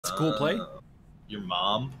cool play? Your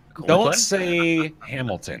mom. Cool Don't play? say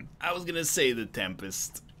Hamilton. I was gonna say the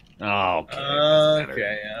Tempest. Oh, okay.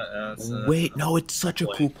 Okay, yeah. Wait, no, it's such a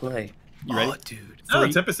cool play. You ready? Oh, dude. No,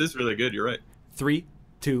 the Tempest is really good. You're right. 3,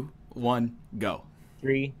 2, 1, go.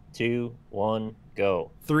 3, 2, 1,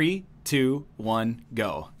 go. 3, 2, 1,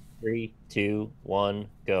 go. 3, 2, 1,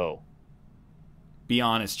 go. Be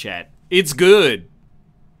honest, chat. It's good.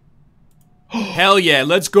 Hell yeah,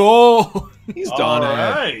 let's go. He's done it.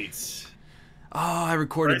 Right. Oh, I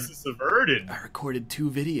recorded. Crisis averted. I recorded 2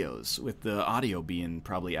 videos with the audio being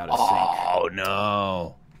probably out of sync. Oh,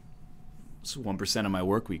 no. It's 1% of my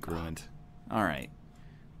work week ruined. All right.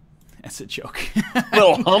 That's a joke.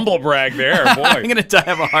 Little humble brag there, boy. I'm going to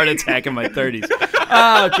have a heart attack in my 30s.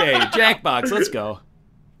 Okay, Jackbox, let's go.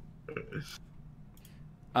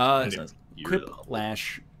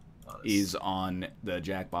 Quiplash is on the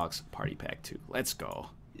Jackbox Party Pack 2. Let's go.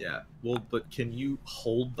 Yeah. Well, but can you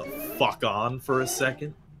hold the fuck on for a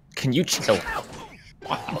second? Can you chill out?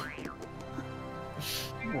 Wow.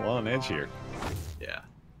 Well, on edge here. Yeah.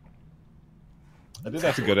 I did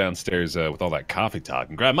have to go downstairs with all that coffee talk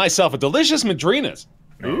and grab myself a delicious Madrinas.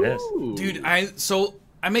 Ooh. Dude, I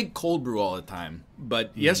make cold brew all the time,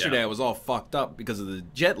 but yesterday I was all fucked up because of the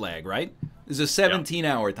jet lag, right? There's a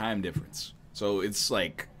 17-hour time difference. So it's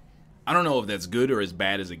like, I don't know if that's good or as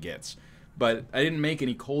bad as it gets. But I didn't make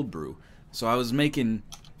any cold brew. So I was making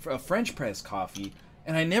a French press coffee,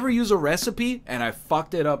 and I never use a recipe, and I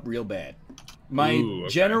fucked it up real bad. My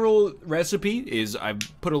general recipe is I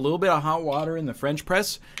put a little bit of hot water in the French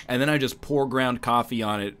press, and then I just pour ground coffee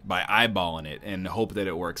on it by eyeballing it and hope that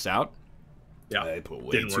it works out. Yeah, I put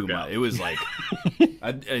way too much. It was like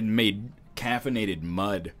I made caffeinated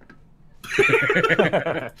mud.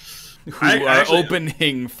 Who are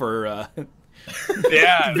opening for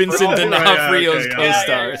Yeah, Vincent D'Onofrio's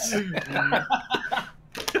co-stars.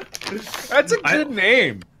 That's a good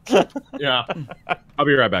name. Yeah. I'll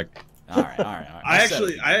be right back. All right. I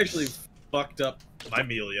actually fucked up my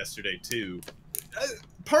meal yesterday too.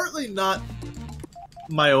 Partly not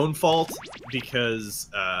my own fault because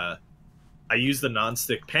I used the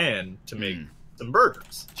nonstick pan to make some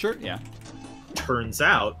burgers. Sure, yeah. Turns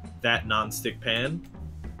out that nonstick pan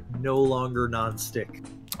no longer nonstick.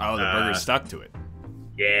 Oh, the burger stuck to it.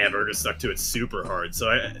 Yeah, burger stuck to it super hard. So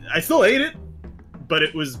I still ate it, but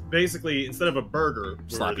it was basically, instead of a burger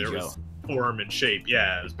where there was form and shape,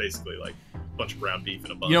 yeah, it was basically like a bunch of ground beef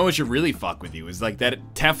and a bun. You know what should really fuck with you is like that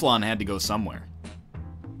Teflon had to go somewhere.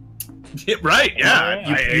 Yeah, right,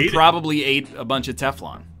 yeah. You probably ate a bunch of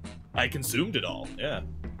Teflon. I consumed it all, yeah.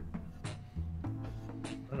 I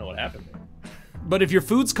don't know what happened there. But if your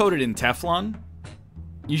food's coated in Teflon,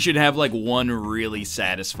 you should have like one really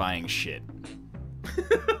satisfying shit.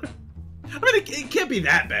 I mean, it can't be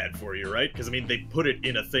that bad for you, right? Because, I mean, they put it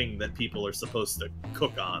in a thing that people are supposed to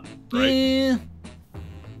cook on, right? Yeah.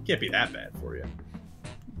 Can't be that bad for you.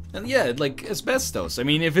 And yeah, like asbestos. I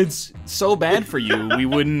mean, if it's so bad for you, we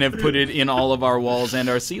wouldn't have put it in all of our walls and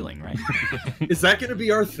our ceiling, right? Is that going to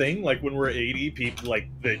be our thing? Like, when we're 80, people, like,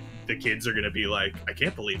 the kids are going to be like, I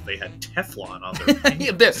can't believe they had Teflon on their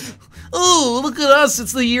fingers. Oh, look at us.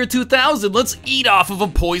 It's the year 2000. Let's eat off of a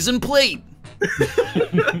poison plate.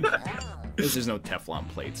 There's no Teflon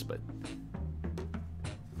plates, but...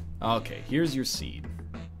 Okay, here's your seed.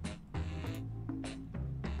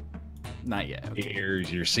 Not yet. Okay.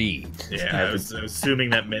 Here's your seed. Yeah, I was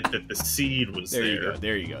assuming that meant that the seed was there.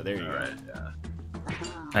 There you go. All right, yeah.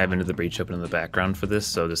 I have Into the Breach open in the background for this,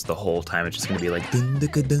 so just the whole time it's just gonna be like. It's a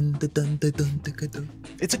good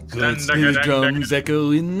the drums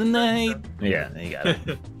echo in the night. Yeah, you got it.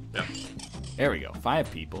 Yeah. There we go.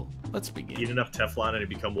 5 people. Let's begin. Eat enough Teflon and you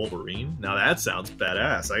become Wolverine? Now that sounds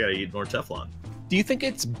badass. I gotta eat more Teflon. Do you think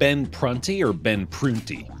it's Ben Prunty or Ben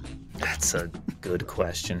Prunty? That's a good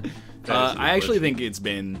question. I actually think it's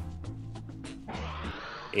been...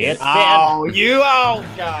 It's God.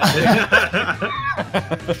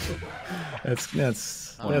 That's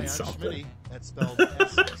something. That's spelled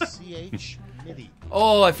S-C-H MIDI.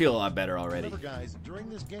 Oh, I feel a lot better already. Guys, during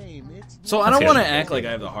this game, it's So I don't want to act like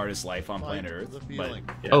I have the hardest life on planet Earth, but...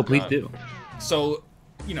 Oh, please do. So,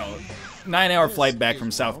 you know, 9-hour flight back from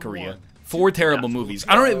South Korea. 4 terrible movies.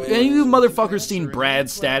 I don't. Any of you motherfuckers seen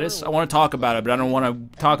Brad's Status? I want to talk about it, but I don't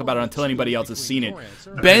want to talk about it until anybody else has seen it.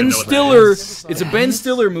 Ben Stiller. It's a Ben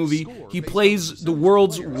Stiller movie. He plays the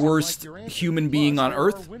world's worst human being on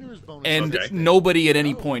Earth, and nobody at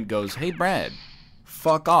any point goes, "Hey, Brad,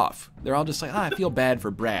 fuck off." They're all just like, "I feel bad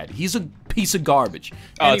for Brad. He's a piece of garbage."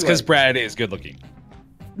 Oh, anyway, it's because Brad is good looking.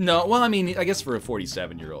 No, well, I mean, I guess for a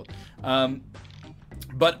 47-year-old.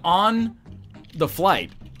 But on the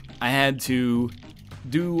flight, I had to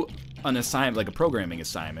do an assignment, like a programming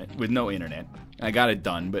assignment, with no internet. I got it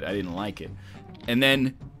done, but I didn't like it. And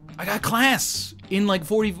then I got class in like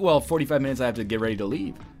 45 minutes. I have to get ready to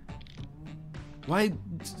leave. Why?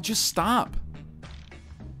 Just stop.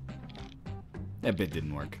 That bit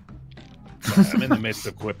didn't work. I'm in the midst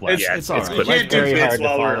of Quiplash. It's all right. We can't do very bits hard to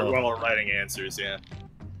while follow. we're writing answers, yeah.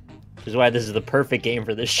 Which is why this is the perfect game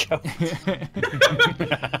for this show.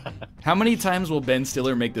 How many times will Ben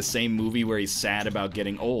Stiller make the same movie where he's sad about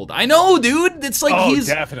getting old? I know, dude. It's like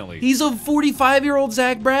definitely. He's a 45-year-old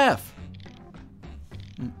Zach Braff.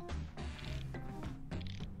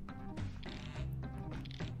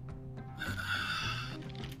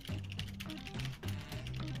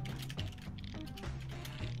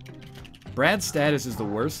 Brad's status is the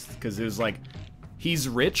worst because it was like he's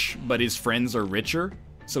rich, but his friends are richer.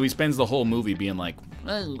 So he spends the whole movie being like,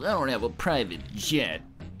 oh, I don't have a private jet.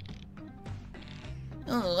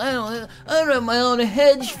 Oh, I don't have my own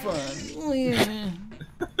hedge fund.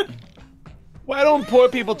 Why don't poor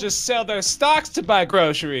people just sell their stocks to buy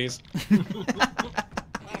groceries?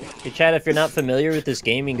 Hey, Chad, if you're not familiar with this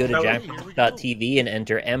game, you can go to giantbomb.tv and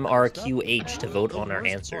enter MRQH to vote on our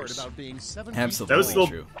answers. Absolutely That was still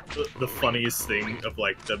true. the funniest thing of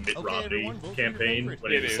like the Mitt Romney campaign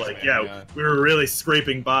when he It was is, like, man, yeah, we were really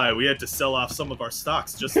scraping by. We had to sell off some of our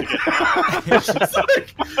stocks just to get by. It's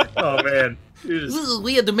like, oh man.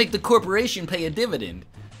 We had to make the corporation pay a dividend.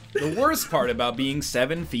 The worst part about being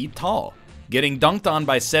 7 feet tall. Getting dunked on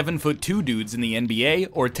by 7'2" dudes in the NBA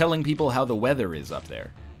or telling people how the weather is up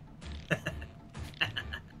there.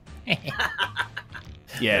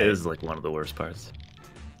 Yeah, It is like one of the worst parts.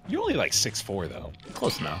 You're only like 6'4", though.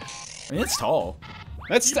 Close enough. I mean, it's tall.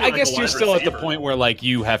 That's. You'd be I like guess a you're wide still at the receiver. point where like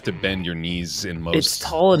you have to bend your knees in most. It's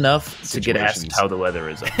tall enough to get asked situations. how the weather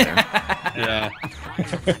is up there. Yeah.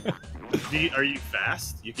 Are you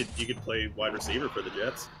fast? You could play wide receiver for the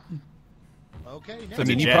Jets. Okay, For I the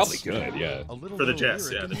mean, you Jets. probably could. Yeah. For the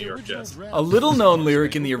Jets, yeah, the New York Jets. A little known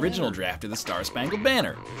lyric in the original draft of the Star Spangled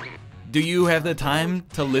Banner. Do you have the time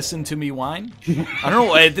to listen to me whine? I don't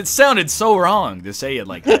know, it sounded so wrong to say it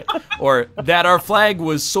like that. Or that our flag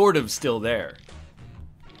was sort of still there.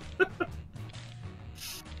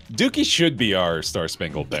 Dookie should be our Star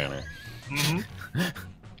Spangled Banner. It's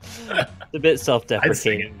a bit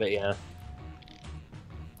self-deprecating, but yeah.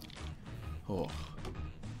 Oh.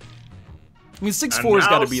 I mean, 6'4's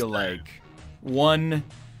got to be like one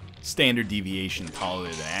standard deviation taller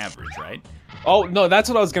than average, right? Oh no, that's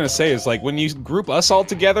what I was gonna say. Is like when you group us all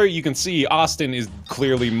together, you can see Austin is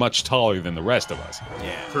clearly much taller than the rest of us.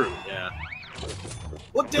 Yeah. True, yeah.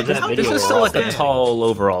 What Did that how video This is did still like a Austin- tall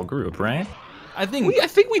overall group, right? I think I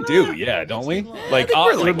think we do, yeah, don't we? Like, think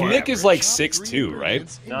we're like Nick is like 6'2",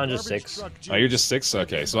 right? No, I'm just 6. Oh, you're just 6?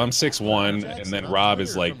 Okay, so I'm 6'1", and then Rob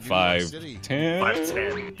is like 5'10".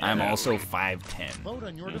 5'10". I'm also 5'10". Vote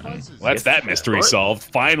on your devices. Well, that's that mystery What? solved.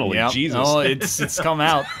 Finally, Yep. Jesus. Oh, it's come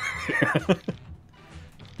out.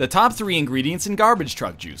 The top 3 ingredients in garbage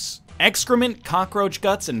truck juice: excrement, cockroach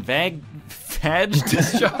guts, and vag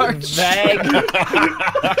discharge.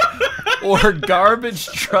 Or garbage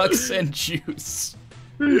trucks and juice.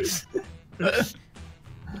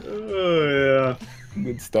 Oh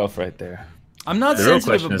Good stuff right there. I'm not The real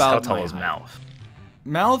sensitive question is how about tall my is height. Mouth?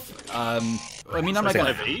 Mouth. I mean, I'm not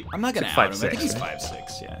gonna. 5'8"? I'm not gonna He's out him. I 5'6", think he's right?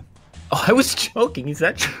 5'6". Yeah. Oh, I was joking. Is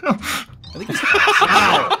that true? I think he's.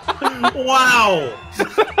 yeah. Wow.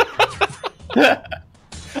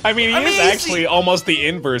 I mean, he is he's- actually almost the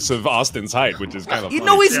inverse of Austin's height, which is kind of You funny.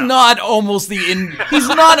 know, he's Yeah. not almost He's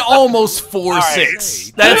not almost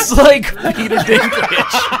 4'6". That's like Peter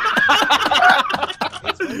Dinklage.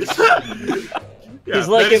 He's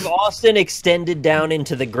like if Austin extended down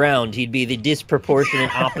into the ground, he'd be the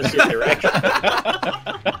disproportionate opposite direction.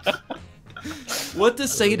 What to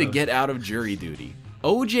say to get out of jury duty?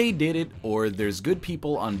 OJ did it, or there's good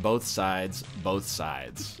people on both sides. Both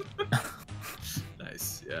sides.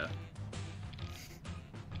 Nice, yeah.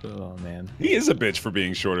 Oh man. He is a bitch for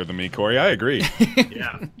being shorter than me, Corey. I agree.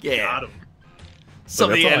 Yeah. Yeah. Got him.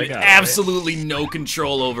 Something that's I all I had got, absolutely no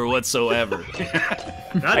control over whatsoever.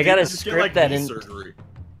 God, I gotta dude, just get, script that knee in- surgery.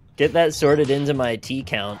 Get that sorted into my T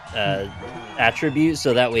count attribute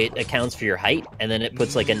so that way it accounts for your height, and then it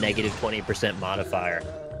puts like a negative 20% modifier.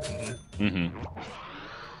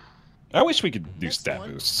 I wish we could do stat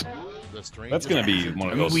boosts. That's gonna be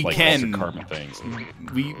one of those We like can. karma things.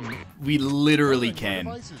 We literally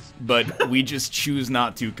can, but we just choose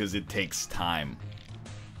not to because it takes time.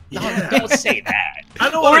 Don't say that. I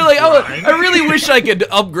don't Well, want really, to I really wish I could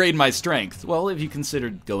upgrade my strength. Well, if you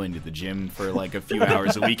considered going to the gym for like a few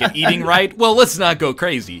hours a week and eating right, well, let's not go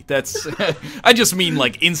crazy. That's, I just mean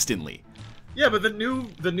like instantly. Yeah, but the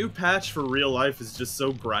new patch for real life is just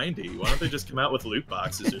so grindy. Why don't they just come out with loot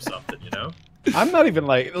boxes or something, you know? I'm not even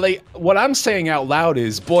like what I'm saying out loud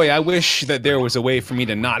is, boy, I wish that there was a way for me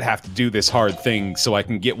to not have to do this hard thing so I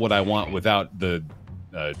can get what I want without the,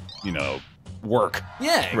 you know, work.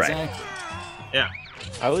 Yeah, exactly. Right. Yeah.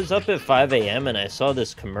 I was up at 5 a.m. and I saw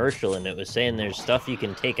this commercial and it was saying there's stuff you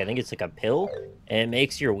can take. I think it's like a pill, and it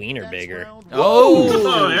makes your wiener bigger.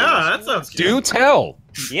 Oh yeah, that sounds good. Do tell.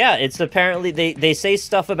 Yeah, it's apparently they say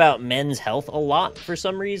stuff about men's health a lot for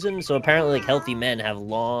some reason. So apparently, like healthy men have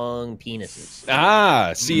long penises.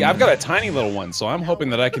 Ah, see, I've got a tiny little one, so I'm hoping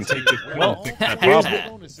that I can take this. Well, Here's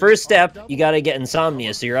the first step: you got to get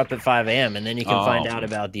insomnia, so you're up at 5 a.m. and then you can find out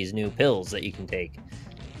about these new pills that you can take.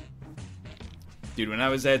 Dude, when I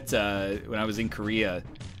was in Korea,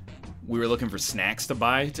 we were looking for snacks to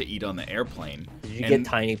buy to eat on the airplane. Did you get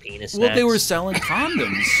tiny penis snacks? Well, they were selling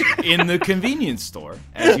condoms in the convenience store,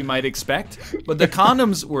 as you might expect. But the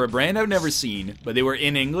condoms were a brand I've never seen, but they were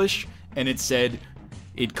in English, and it said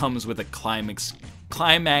it comes with a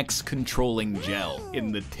climax controlling gel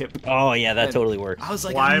in the tip. Oh yeah, that totally works. I was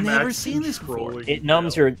like, I've never seen this before. It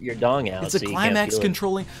numbs your dong out. It's a so you climax can't feel it.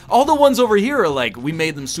 controlling. All the ones over here are like, we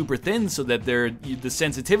made them super thin so that the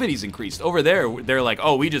sensitivity's increased. Over there, they're like,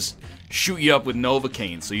 oh, we just shoot you up with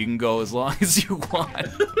Novocaine so you can go as long as you want.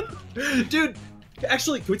 Dude,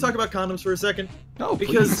 actually, can we talk about condoms for a second? No,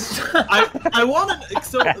 because I want to.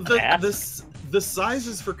 So the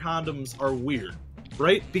sizes for condoms are weird,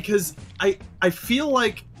 right? Because I feel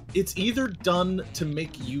like it's either done to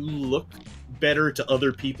make you look better to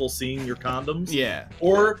other people seeing your condoms, yeah,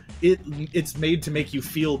 or it's made to make you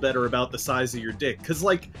feel better about the size of your dick. Because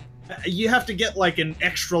like, you have to get like an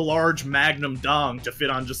extra large magnum dong to fit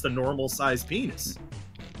on just a normal size penis.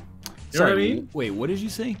 You know what I mean? Wait, what did you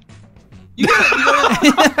say? You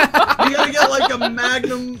gotta get like a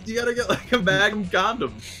magnum. You gotta get like a magnum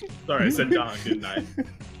condom. Sorry, I said dong, didn't I?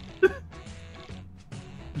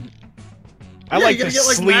 I like to get,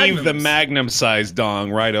 like, sleeve the magnums. magnum-sized dong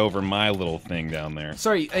right over my little thing down there.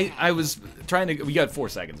 Sorry, I was trying to. We got 4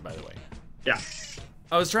 seconds, by the way. Yeah.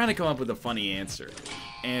 I was trying to come up with a funny answer,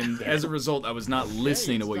 and as a result, I was not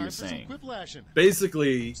listening to what you're saying.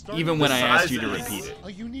 Basically, Even when I asked you to sizes-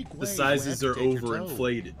 repeat it. the sizes are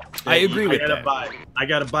overinflated. I agree with that. I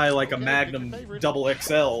gotta buy like a Magnum double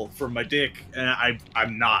XL for my dick, and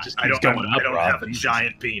I'm not. I don't have a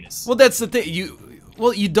giant penis. Well, that's the thing.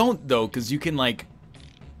 You don't though, because you can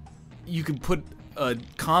put a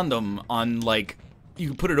condom on like you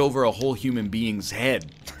can put it over a whole human being's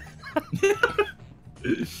head.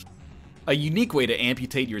 A unique way to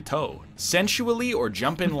amputate your toe, sensually or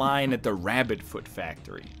jump in line at the rabbit foot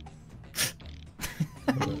factory.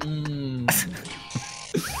 I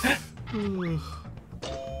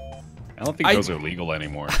don't think those are legal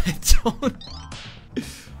anymore.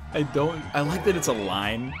 I don't. I like that it's a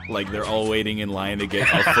line, like they're all waiting in line to get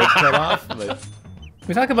a foot cut off. But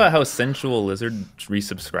We talk about how Sensual Lizard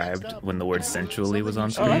resubscribed when the word sensually was on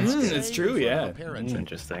screen. it's true, yeah. That's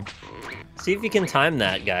interesting. See if you can time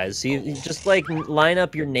that, guys. See, just like line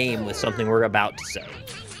up your name with something we're about to say.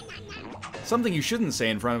 Something you shouldn't say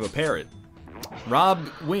in front of a parrot. Rob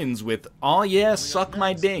wins with, "Aw yeah, suck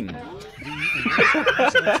my ding."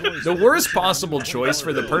 The worst possible choice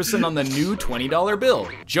for the person on the new $20 bill.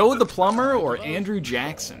 Joe the plumber or Andrew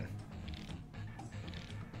Jackson?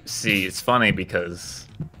 See, it's funny because,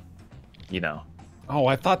 you know. Oh,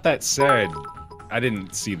 I thought that said. I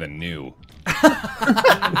didn't see the new.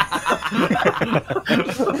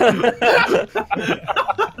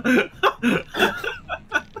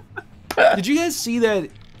 Did you guys see that?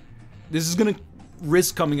 This is gonna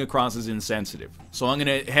risk coming across as insensitive, so I'm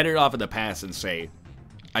gonna head it off at the pass and say,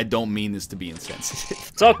 I don't mean this to be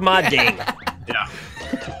insensitive. Suck my ding. Yeah.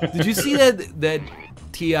 Did you see that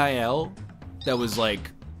TIL that was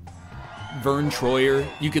like Vern Troyer?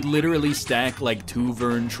 You could literally stack like 2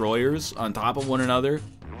 Vern Troyers on top of one another,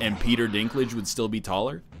 and Peter Dinklage would still be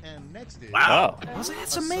taller. Wow. I was like,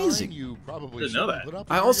 that's amazing. You probably Didn't know that. put up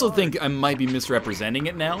I in also your think yard. I might be misrepresenting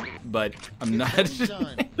it now, but I'm not.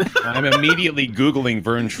 I'm immediately Googling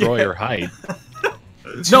Vern Troyer height.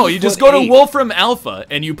 No, you just go to 2'8". Wolfram Alpha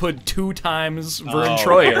and you put 2 times Vern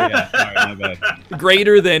Troyer Yeah, sorry, my bad.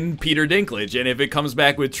 greater than Peter Dinklage, and if it comes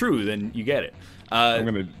back with true, then you get it. I'm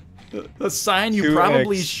gonna. A sign you 2X.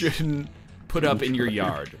 probably shouldn't put up in your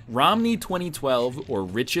yard. Romney 2012 or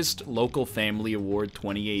Richest Local Family Award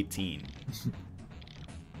 2018.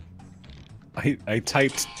 I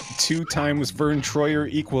typed 2 times Vern Troyer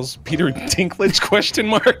equals Peter Dinklage ?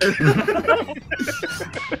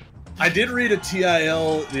 I did read a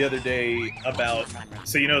TIL the other day about,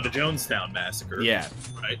 so you know the Jonestown massacre. Yeah.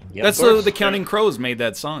 Right. Yep. That's Of course. the Counting Crows made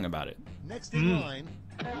that song about it. Next in line.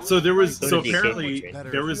 So there was, So so did the apparently King.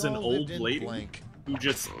 there was an We all old lived in lady blank. who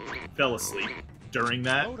just fell asleep during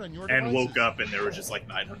that Load on your and devices. woke up and there were just like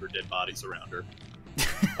 900 dead bodies around her.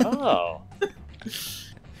 Oh.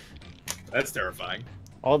 That's terrifying.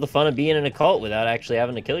 All the fun of being in a cult without actually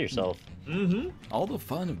having to kill yourself. Mm-hmm. All the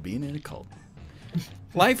fun of being in a cult.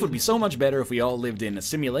 Life would be so much better if we all lived in a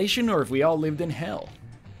simulation or if we all lived in hell.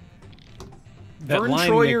 That Vern line,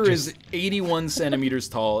 Troyer Nick, is 81 centimeters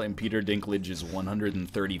tall and Peter Dinklage is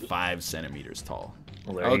 135 centimeters tall.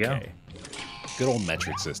 Well, there you go. Good old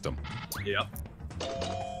metric system. Yep.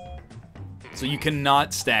 So you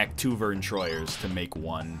cannot stack 2 Vern Troyers to make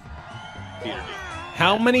one. Peter D.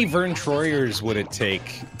 How many Vern Troyers would it take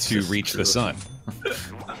to This is reach true. the sun?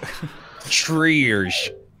 Troyers.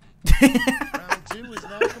 Round 2 is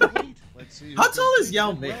now complete. Let's see How who tall can is do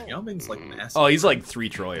Yao it Ming? well. Yao Ming's like massive. Oh, he's like 3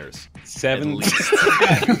 Troyers. 7. At least.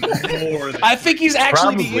 More than I think he's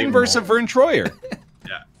actually the Probably inverse more. of Vern Troyer.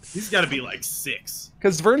 yeah. He's got to be like 6.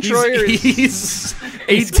 Because Vern Troyer is... He's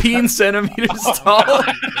 18 centimeters tall.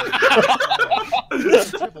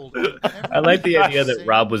 I like the idea that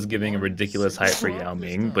Rob was giving a ridiculous height for Yao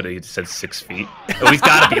Ming, but he said 6 feet. So he's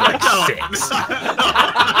got to be like 6.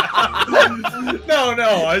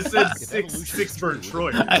 No, I said 6 for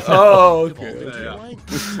Troy. Oh, okay. Yeah.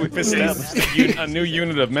 We've established a new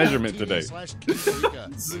unit of measurement today.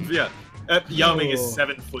 Yeah. Yao Ming is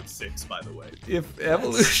 7'6", by the way. If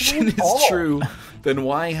evolution is true, then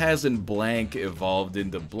why hasn't blank evolved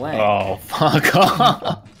into blank? Oh, fuck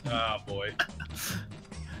off. Oh boy.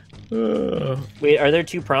 Wait, are there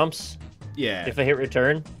 2 prompts Yeah. if I hit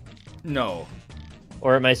return? No.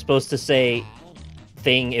 Or am I supposed to say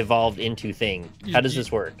thing evolved into thing? How does this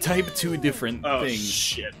work? Type 2 different Oh things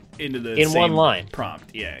shit. into the In same one line.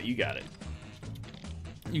 prompt. Yeah, you got it.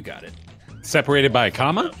 You got it. Separated by a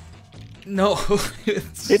comma? No,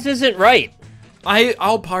 it's, This isn't right.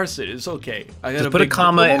 I'll parse it. It's okay. I got Just a put a big,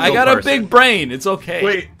 comma and I go got a parse big it. brain. It's okay.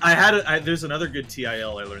 Wait, there's another good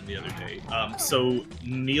TIL I learned the other day. So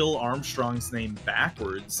Neil Armstrong's name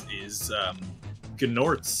backwards is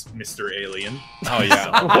Gnort's Mr. Alien. Oh,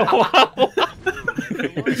 yeah.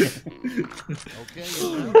 Okay,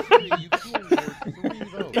 in round 3, you can award 3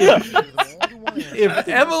 votes. Give them all to one answer. If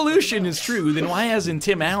evolution is true, then why hasn't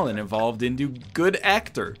Tim Allen evolved into good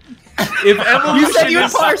actor? If evolution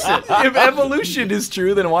if evolution is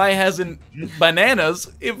true, then why hasn't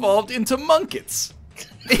bananas evolved into munkets?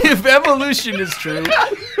 If evolution is true,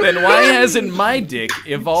 then why hasn't my dick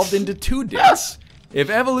evolved into 2 dicks? If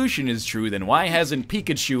evolution is true, then why hasn't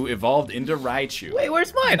Pikachu evolved into Raichu? Wait,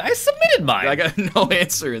 where's mine? I submitted mine. I got no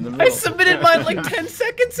answer in the I middle. submitted mine like 10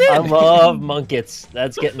 seconds in. I love munkets.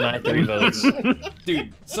 That's getting my 3 votes.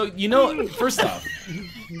 Dude, so you know, first off,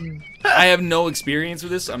 I have no experience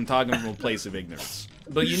with this. I'm talking from a place of ignorance.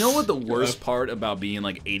 But you know what the worst part about being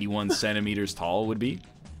like 81 centimeters tall would be?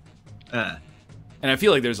 And I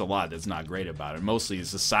feel like there's a lot that's not great about it. Mostly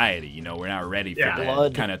society, you know, we're not ready for Yeah. that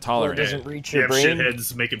Blood- kind of blood tolerance. doesn't reach You your have brain.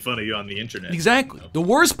 shitheads making fun of you on the internet. Exactly. The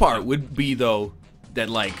worst part would be, though, that,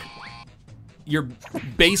 like, your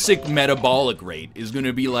basic metabolic rate is going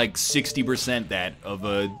to be, like, 60% that of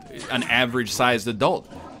an average-sized adult.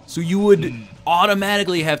 So you would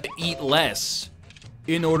automatically have to eat less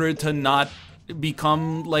in order to not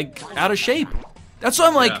become, like, out of shape. That's why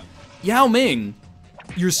I'm like, Yao Ming,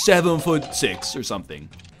 you're 7'6" or something.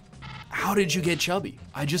 How did you get chubby?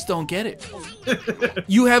 I just don't get it.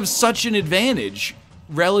 You have such an advantage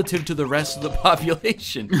relative to the rest of the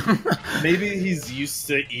population. Maybe he's used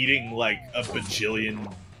to eating like a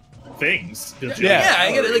bajillion things. Yeah,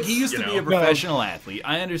 I get it. Like, he used You to be a know? professional athlete.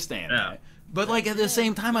 I understand Yeah. that. But, like, at the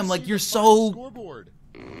same time, I'm like, you're so... Scoreboard.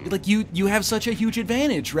 Like, you have such a huge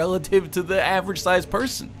advantage relative to the average-sized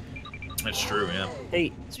person. That's true, yeah.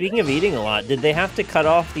 Hey, speaking of eating a lot, did they have to cut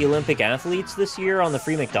off the Olympic athletes this year on the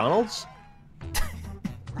free McDonald's?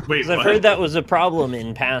 Wait, 'Cause I've what? heard that was a problem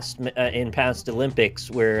in past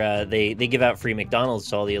Olympics where they give out free McDonald's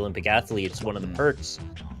to all the Olympic athletes. One of the perks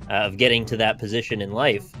of getting to that position in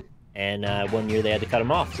life, and 1 year they had to cut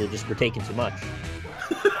them off. So they just were taking too much.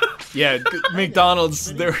 Yeah,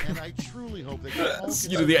 McDonald's, they're... And I truly hope they get all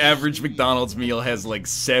You know, the average McDonald's meal has, like,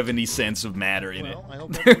 70 cents of matter in it. Well, I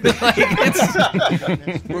hope that's Like,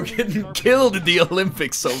 it's... We're getting killed at the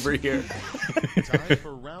Olympics over here. time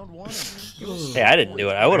for round 1. Hey, I didn't do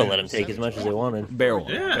it. I would have let them take as much as they wanted. Bear one.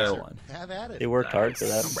 Yeah. Bear one. Have at it. They worked hard for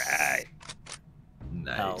that. Right.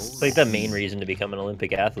 Nice. It's like the main reason to become an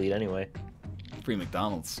Olympic athlete, anyway. Free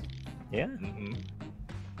McDonald's. Yeah. Mhm.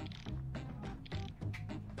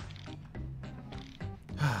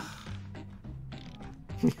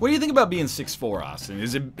 What do you think about being 6'4", Austin?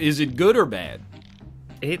 Is it good or bad?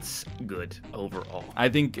 It's good overall. I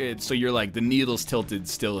think so. You're like the needle's tilted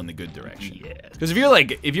still in the good direction. Yeah. Because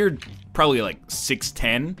if you're probably like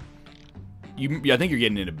 6'10", I think you're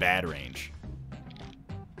getting into bad range.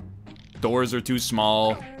 Doors are too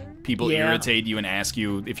small. People irritate you and ask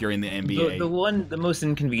you if you're in the NBA. The most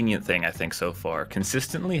inconvenient thing I think so far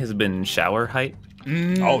consistently has been shower height.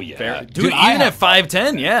 Oh yeah, Fair. Dude, even at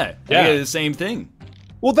 5'10", yeah, the same thing.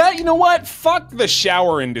 Well, you know what? Fuck the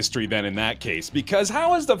shower industry then in that case, because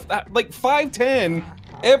how is like 5'10",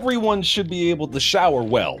 everyone should be able to shower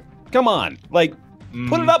well. Come on, like,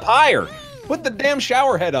 put it up higher. Put the damn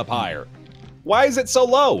shower head up higher. Why is it so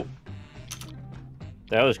low?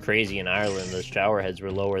 That was crazy in Ireland. The shower heads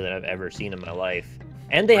were lower than I've ever seen in my life.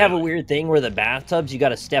 And they have a weird thing where the bathtubs, you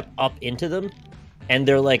gotta step up into them, and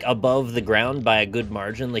they're like above the ground by a good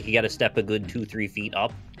margin. Like you gotta step a good 2-3 feet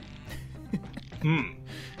up.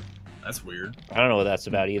 That's weird. I don't know what that's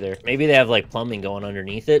about either. Maybe they have like plumbing going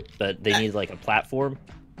underneath it, but they need like a platform.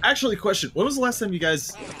 Actually, question: when was the last time you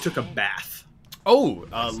guys took a bath? Oh,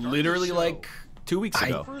 literally like 2 weeks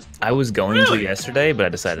ago. I was going to yesterday, but I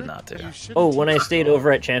decided not to. Oh, when I stayed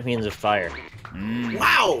over at Champions of Fire.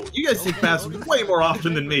 Wow, you guys take baths way more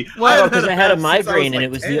often than me. Well, because I had a migraine and it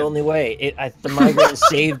was the only way. The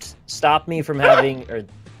migraine stopped me from having.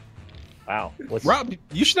 Wow. Rob,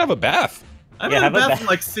 you should have a bath. I've had a bath in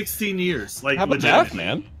like 16 years. Like, have a bath,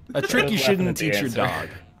 man. A trick you shouldn't teach your dog: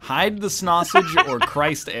 hide the snossage or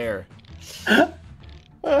Christ air.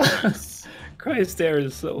 Christ air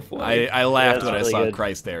is so funny. I laughed when I saw good.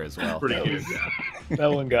 Christ air as well. Pretty good.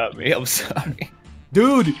 That one got me. I'm sorry.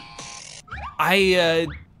 Dude,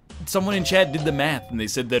 someone in chat did the math and they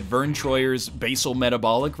said that Vern Troyer's basal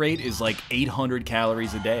metabolic rate is like 800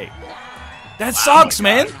 calories a day. That sucks,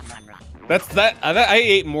 man. I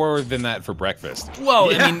ate more than that for breakfast.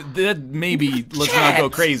 Well, I mean, that maybe, let's not go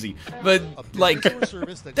crazy. But, like,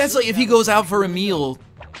 that's like if he goes out for a meal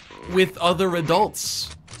with other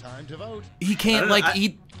adults. He can't,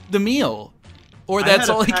 eat the meal. Or that's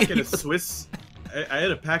all he can eat. I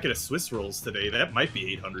had a packet of Swiss rolls today. That might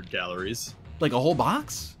be 800 calories. Like a whole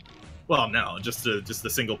box? Well, no, just the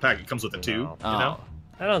single pack. It comes with a tube, you know?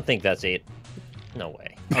 I don't think that's 8. No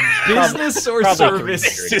way. A business or service?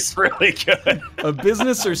 This is really good. A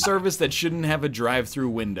business or service that shouldn't have a drive-through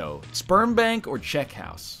window. Sperm bank or check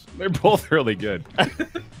house? They're both really good. Your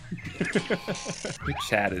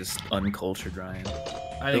chat is uncultured, Ryan.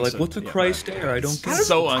 They're like, what's a Christ air? I don't get it.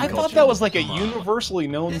 So I uncultured. thought that was like a universally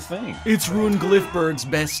known thing. It's Rune Glifberg's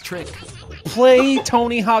best trick. Play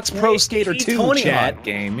Tony Hawk's Pro Skater 2, Tony chat. Hawk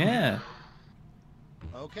game, yeah.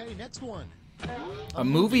 Okay, next one. A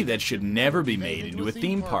movie that should never be made into a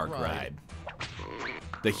theme park ride.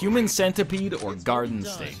 The Human Centipede or Garden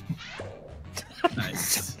State?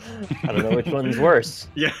 Nice. I don't know which one's worse.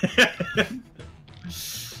 Yeah.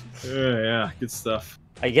 Yeah, good stuff.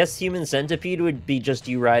 I guess Human Centipede would be just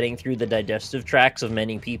you riding through the digestive tracts of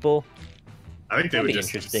many people. I think they That'd would be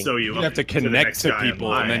just interesting. sew you You up have to the connect next to guy in people,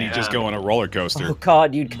 line. and then you just go on a roller coaster. Oh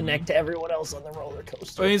god, you'd connect to everyone else on the roller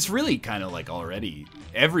coaster. I mean, it's really kind of like already.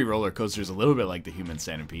 Every roller coaster is a little bit like the Human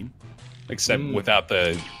Centipede. Except without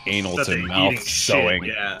the anal That to they're mouth eating sewing.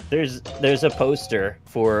 shit, yeah. There's a poster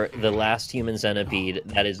for the last Human Centipede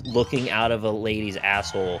that is looking out of a lady's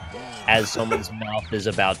asshole as someone's mouth is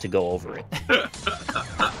about to go over it.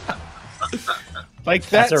 Like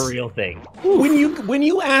That's a real thing. When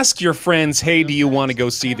you ask your friends, "Hey, do you want to go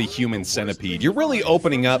see the Human Centipede?" You're really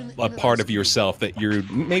opening up a part of yourself that you're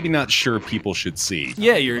maybe not sure people should see.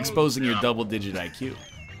 Yeah, you're exposing your double-digit IQ.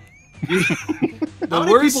 How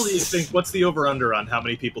many people do you think? What's the over/under on how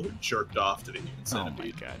many people who jerked off to the Human Oh my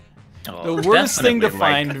Centipede? god. Oh, The worst thing to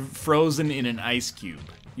definitely, like, find frozen in an ice cube.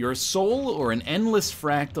 Your soul or an endless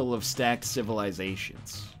fractal of stacked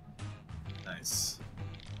civilizations? Nice.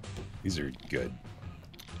 These are good.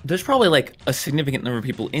 There's probably like a significant number of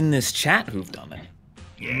people in this chat who've done it.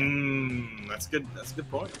 That's good. That's a good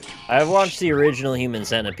point. I've watched the original Human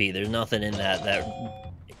Centipede. There's nothing in that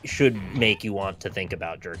should make you want to think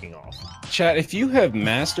about jerking off. Chat, if you have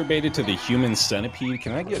masturbated to the Human Centipede,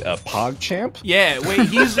 can I get a PogChamp? Yeah, wait,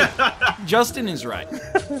 Justin is right.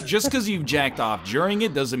 Just because you've jacked off during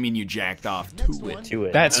it doesn't mean you jacked off to it. To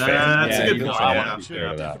it. That's fair. That's a good you point, can yeah. follow fair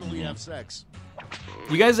to that. Definitely have sex.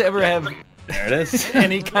 You guys ever have There it is.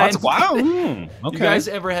 any kind Wow. You Okay. guys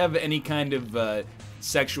ever have any kind of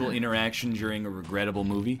sexual interaction during a regrettable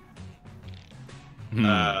movie?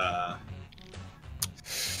 I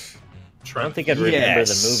don't think I'd remember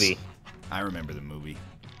the movie. I remember the movie.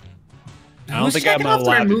 I don't think I'm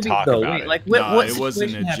allowed to talk about it. Like, No, what it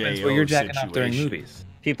wasn't situation a happens JO where you're jacking off during situation. movies?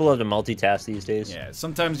 People have to multitask these days. Yeah,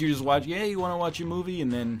 sometimes you just watch. Yeah, you want to watch a movie,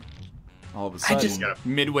 and then all of a sudden,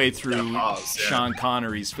 midway through Sean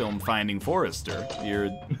Connery's film Finding Forrester,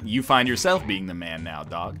 you find yourself being the man now,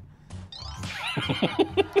 dog.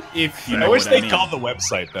 If you know I wish what they mean. called the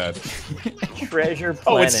website that. Treasure Planet.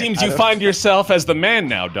 Oh, it seems you find yourself as the man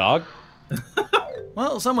now, dog.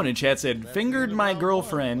 Well, someone in chat said, fingered my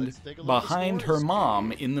girlfriend behind her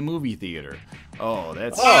mom in the movie theater. Oh,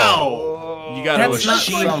 that's... Wow! You gotta That's not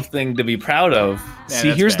something to be proud of. Yeah, See,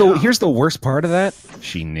 that's here's the worst part of that.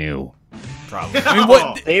 She knew. Probably. I mean,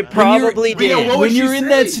 what, They probably did. what would when you're she in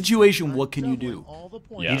say? that situation, what can you do?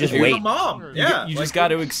 Yeah. You just You're wait. the mom. Yeah. You just got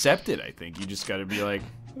to accept it, I think. You just got to be like...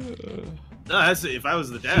 No, that's, if I was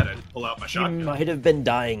the dad, I'd pull out my She shotgun. might have been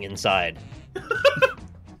dying inside.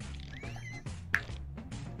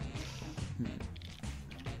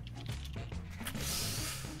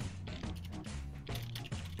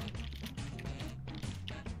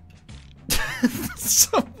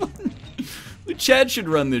 Someone... Chad should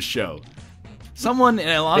run this show. Someone, and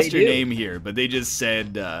I lost They your do. name here, but they just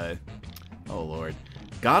said, oh lord,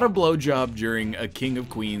 got a blowjob during a King of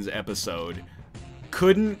Queens episode.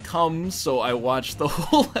 Couldn't come, so I watched the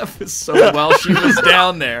whole episode while she was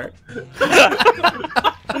down there.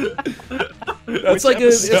 That's like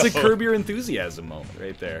it's a Curb Your Enthusiasm moment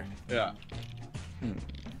right there. Yeah.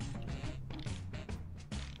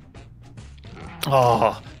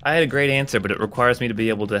 Oh, I had a great answer, but it requires me to be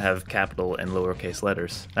able to have capital and lowercase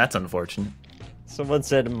letters. That's unfortunate. Someone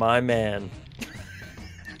said, "My man."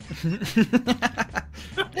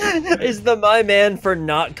 Is the "my man" for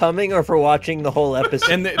not coming or for watching the whole episode?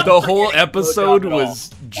 And the whole episode was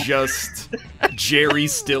just Jerry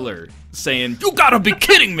Stiller saying, "You gotta be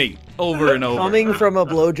kidding me!" over and over. Coming from a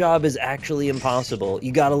blowjob is actually impossible.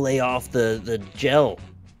 You gotta lay off the gel.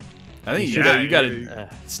 I think you gotta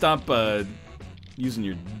stop using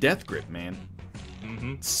your death grip, man.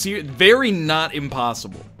 Mm-hmm. Very not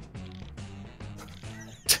impossible.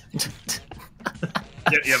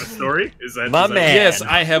 You have a story? Is that My is that- man. Yes,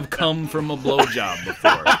 I have come from a blowjob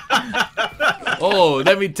before. Oh,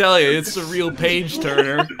 let me tell you, it's a real page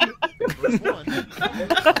turner.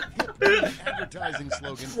 Advertising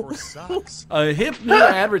slogan for socks. A hip new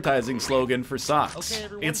advertising slogan for socks. Okay,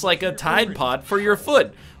 everyone, It's like a get Tide ready. Pod for your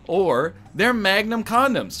foot, or they're Magnum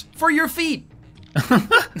condoms for your feet.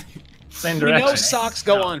 Same We know direction. socks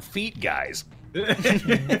go on feet, guys.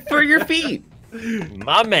 For your feet.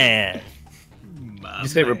 My man. You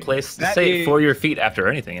say replace, That say is- for your feet after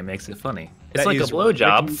anything. It makes it funny. It's That like a is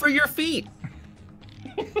blowjob written- for your feet.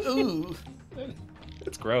 Ooh.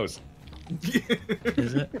 It's gross.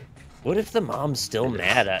 Is it? What if the mom's still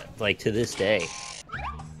mad at, like, to this day You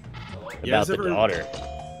about guys the ever- daughter?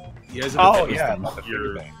 You guys ever Oh, put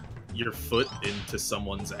yeah. your foot into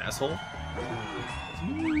someone's asshole?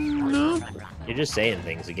 You're just saying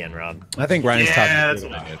things again, Rob. I think Ryan's Yeah, talking. that's to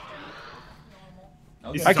what I me.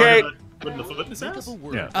 He's Okay. talking about putting the foot in his Make up ass? a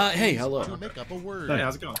word. Yeah. Hey, hello. To make up a word. Hey,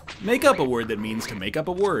 how's it going? Make up a word that means to make up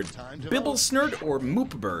a word. Time to Bibblesnerd or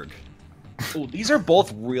Moopberg. Oh, these are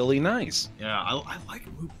both really nice. Yeah, I like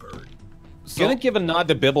Mootberg. Gonna give a nod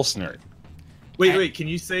to Bibblesnerd. Wait, can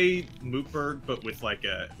you say Mootberg but with like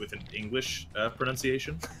with an English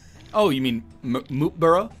pronunciation? Oh, you mean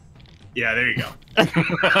Moopborough? Yeah, there you go.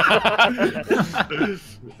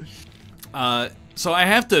 So I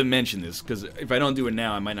have to mention this, because if I don't do it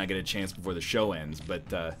now, I might not get a chance before the show ends, but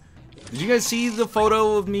did you guys see the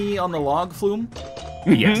photo of me on the log flume?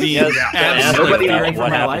 Yes. Being Yes, absolutely ask fearing for what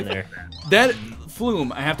my happened life? there. That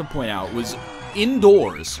flume, I have to point out, was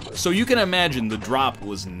indoors, so you can imagine the drop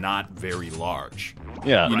was not very large.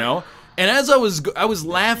 Yeah. You know? And as I was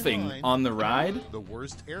laughing on the ride, The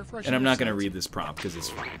worst air freshener. and I'm not gonna scent. read this prompt because it's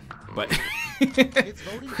fine, but It's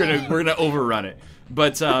voting we're gonna overrun it.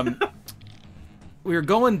 But we were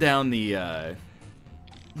going down the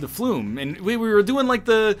flume, and we were doing like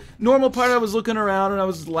the normal part. I was looking around and I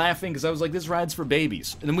was laughing because I was like, "This ride's for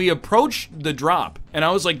babies." And then we approached the drop, and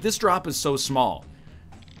I was like, "This drop is so small."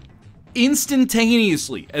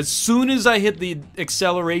 Instantaneously, as soon as I hit the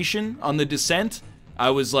acceleration on the descent, I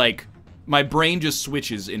was like, my brain just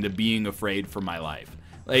switches into being afraid for my life.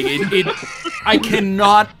 Like I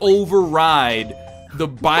cannot override the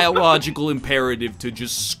biological imperative to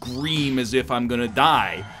just scream as if I'm gonna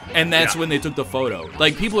die. And that's when they took the photo.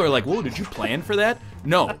 Like, people are like, whoa, did you plan for that?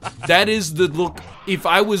 No, that is the look. If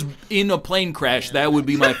I was in a plane crash, that would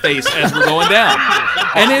be my face as we're going down.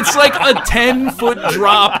 And it's like a 10-foot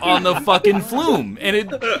drop on the fucking flume. And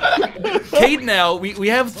Kate now, we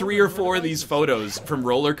have 3 or 4 of these photos from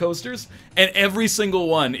roller coasters, and every single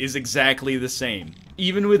one is exactly the same.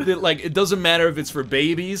 Even with it, like, it doesn't matter if it's for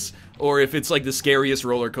babies or if it's like the scariest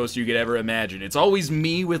roller coaster you could ever imagine. It's always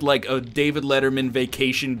me with like a David Letterman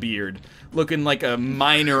vacation beard, looking like a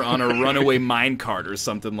miner on a runaway minecart or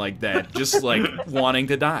something like that, just like wanting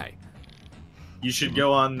to die. You should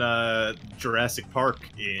go on Jurassic Park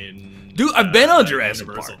in. Dude, I've been on Jurassic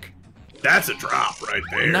Universal. Park. That's a drop right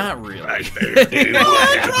there. Not really. Right there. No,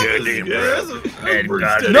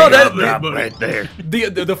 that Drop right there.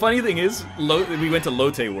 The funny thing is, we went to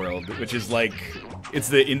Lotte World, which is like, it's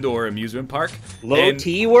the indoor amusement park. Low and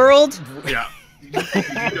T World? Yeah. You go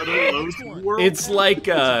to Lowe's World? It's like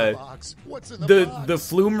the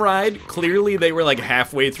Flume ride. Clearly, they were like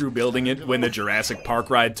halfway through building it when the Jurassic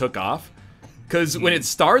Park ride took off. Because when it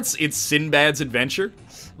starts, it's Sinbad's adventure.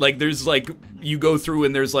 Like, there's like, you go through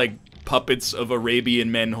and there's like puppets of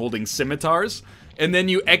Arabian men holding scimitars, and then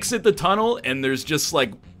you exit the tunnel and there's just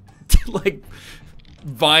like like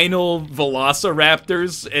vinyl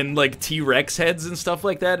velociraptors and like T-Rex heads and stuff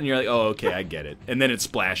like that, and you're like, oh, okay, I get it. And then it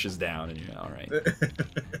splashes down and you're like, all right.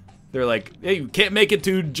 They're like, hey, you can't make it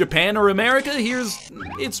to Japan or America?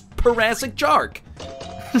 It's Jurassic Shark.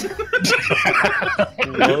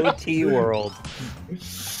 Low T World.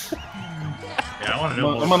 Yeah, I want to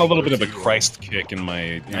know. I'm on a little bit of a Christ kick in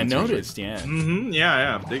my. I noticed, yeah. Mm-hmm.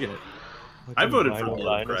 Yeah, I'm digging it. I voted for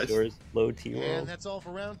Blood Christ. Dinosaurs, Low T And World. that's all for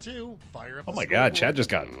round 2. Fire up Oh the my God, scoreboard. Chad just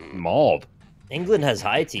got mauled. England has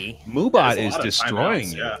high T. Moobot There's a is lot of destroying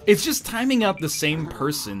timeouts, you. yeah. It's just timing out the same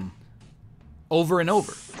person over and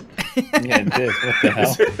over. Yeah, it did. What the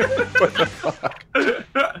hell?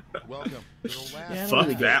 Welcome to the last Fuck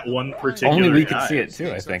that one particular Only we guy. can see it too,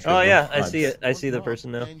 I think. Oh yeah, I see it. I see the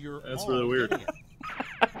person now. And you're That's all really weird. in.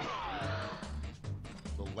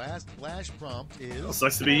 The last flash prompt Well, is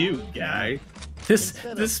sucks to be you, guy. This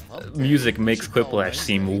music makes Quiplash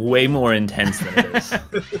seem way more intense than it is.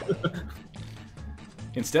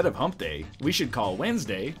 Instead of hump day, we should call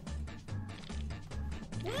Wednesday.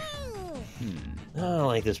 I don't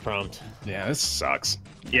like this prompt. Yeah, this sucks.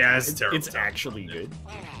 Yeah, it's terrible. It's actually good.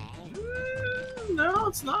 No,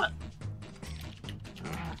 it's not.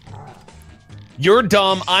 You're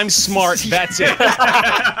dumb. I'm smart. That's it.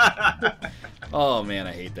 Oh man,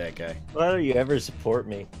 I hate that guy. Why don't you ever support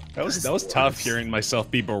me? That was tough hearing myself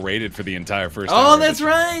be berated for the entire first. Oh, hour. that's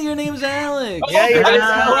right. Your name's Alex. Yeah, you're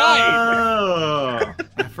Oh,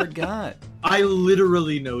 I forgot. I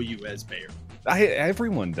literally know you as Bear.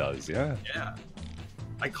 Everyone does. Yeah. Yeah.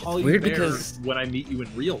 I call It's you weird Bear because- when I meet you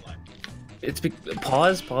in real life. It's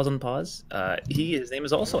pause on pause. His name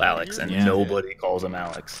is also Alex, and Yeah. nobody calls him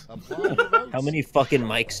Alex. apply your votes. How many fucking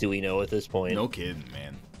mics do we know at this point? No kidding,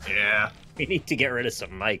 man. Yeah. We need to get rid of some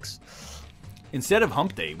mics. Instead of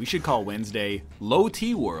hump day, we should call Wednesday Low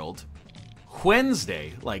T World.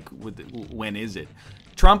 Wednesday, like when is it?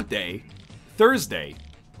 Trump Day, Thursday,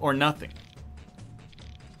 or nothing.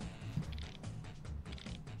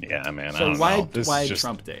 Yeah, man. I So don't why know. This why is just...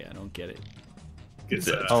 Trump Day? I don't get it. It's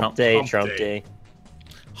Hump day, Trump day.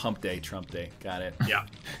 Hump Day, Trump Day. Got it. Yeah.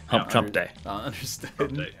 Trump Day. Understood.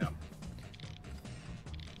 Trump Day, yeah.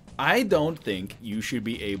 I don't think you should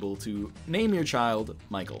be able to name your child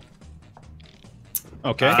Michael.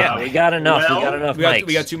 Okay. Yeah, we got enough. well, we got enough We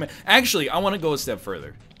mics. got too many. Actually, I want to go a step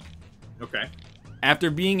further. Okay. After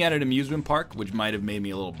being at an amusement park, which might have made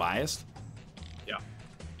me a little biased, Yeah.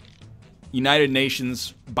 United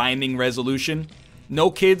Nations binding resolution: no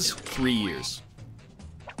kids, 3 years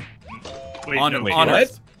Wait, on, no, on what?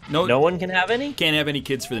 Earth. No, No one can have any? can't have any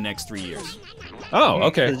kids for the next 3 years. Oh,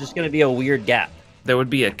 okay. There's just going to be a weird gap. There would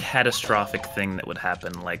be a catastrophic thing that would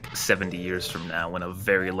happen like 70 years from now when a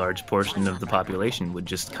very large portion of the population would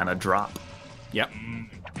just kind of drop. Yep.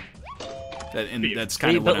 And that's Hey,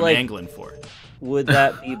 kind of but what I'm like- angling for. Would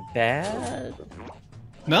that be bad?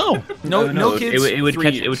 No. No kids. It would 3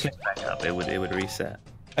 catch. years. It would catch back up. It would reset.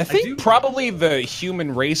 I think do- probably the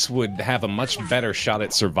human race would have a much better shot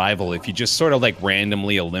at survival if you just sort of like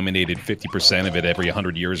randomly eliminated 50% of it every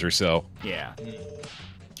 100 years or so. Yeah.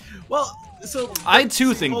 Well, so I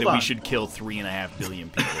too think Hold that we on. should kill 3.5 billion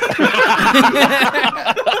people.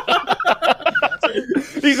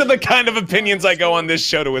 These are the kind of opinions I go on this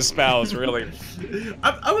show to espouse, really.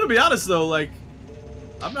 I'm gonna be honest though, like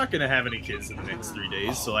I'm not gonna have any kids in the next 3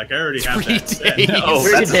 days, so like I already have 3 that set. days. Oh,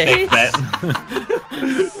 Three that's a days? big bet.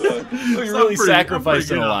 You're So really I'm sacrificing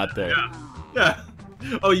pretty a good lot on there. it, Yeah.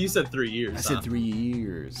 Oh, you said 3 years. I said 3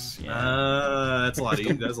 years. Yeah. That's a lot.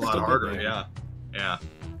 That's a lot harder. Yeah.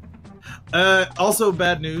 Yeah. Also,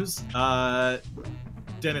 bad news.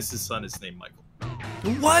 Dennis's son is named Michael.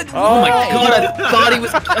 What? Oh my god! I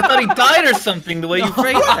thought he died or something. The way you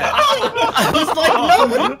phrased that. I was like,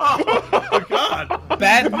 no. Oh God.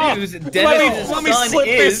 Bad news. confused. Dennis's let me son slip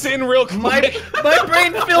is this in real quick. my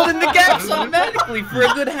brain filled in the gaps automatically for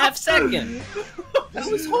a good half second. That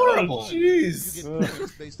was horrible. Jeez.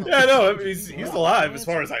 Yeah, no, I mean, he's alive as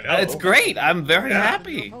far as I know. It's great. I'm very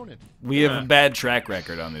happy. We have a bad track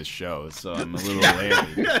record on this show, so I'm a little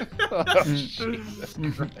leery.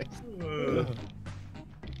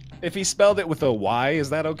 If he spelled it with a Y, is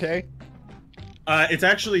that okay? It's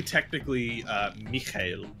actually technically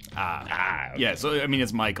Mikhail. Yeah, so I mean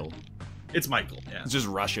it's Michael. It's Michael. Yeah. It's just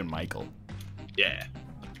Russian Michael. Yeah.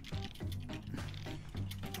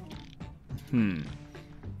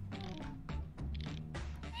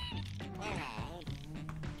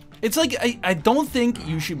 It's like, I don't think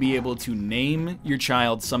you should be able to name your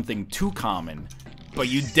child something too common, but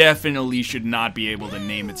you definitely should not be able to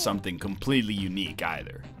name it something completely unique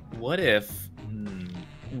either. What if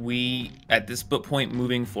we, at this point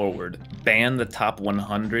moving forward, ban the top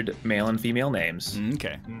 100 male and female names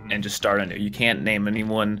Okay. and just start anew? You can't name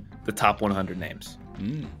anyone the top 100 names.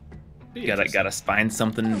 You gotta find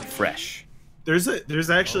something fresh. There's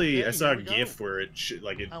actually, I saw a GIF where it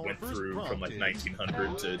went through from like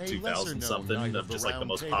 1900 to 2000 something of just like the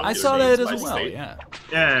most popular. I saw that names as by well, state. yeah.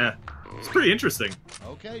 Yeah, it's pretty interesting.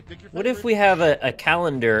 Okay, pick your What if we have a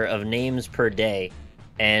calendar of names per day,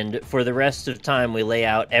 and for the rest of time we lay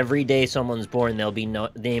out every day someone's born, they'll be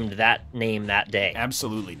named that name that day.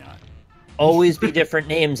 Absolutely not. Always be different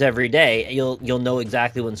names every day. You'll know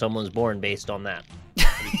exactly when someone's born based on that.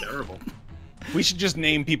 That'd be terrible. We should just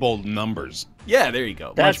name people numbers. Yeah, there you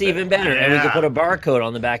go. That's Much even better. And we could Yeah. put a barcode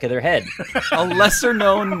on the back of their head. A lesser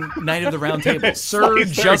known Knight of the Round Table. Sir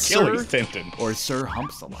It's their Just Achilles Sir tendon. or Sir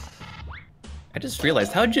Humps a Lot. I just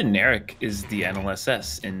realized how generic is the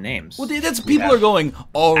NLSS in names. Well, that's people are going,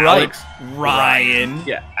 all right, Alex, Ryan.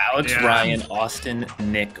 Yeah, Alex, Yeah. Ryan, Austin,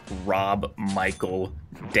 Nick, Rob, Michael,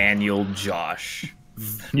 Daniel, Josh.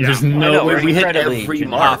 There's I no know, way we're we hit incredibly every generic.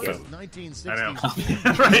 mark. 1960s. I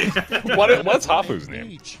know. Right. What's Hafu's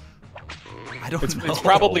name? I don't know. It's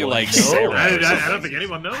probably like Sarah. I or something. don't think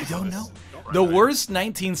anyone knows. I don't know. Don't The worry. worst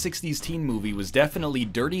 1960s teen movie was definitely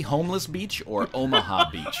Dirty Homeless Beach or Omaha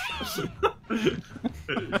Beach.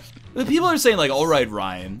 The people are saying, like, all right,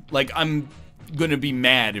 Ryan. Like, I'm gonna be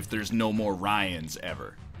mad if there's no more Ryans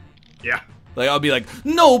ever. Yeah. Like, I'll be like,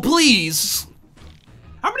 no, please.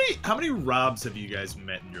 How many Robs have you guys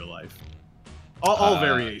met in your life? All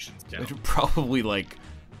variations. Yeah. Probably, like,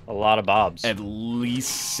 A lot of Bobs. at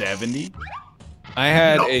least 70. I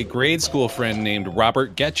had a grade school friend named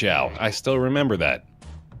Robert Getchow. I still remember that.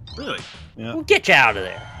 Really? Well, get you out of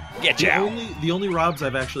there. The only Robs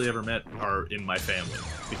I've actually ever met are in my family,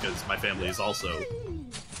 because my family is also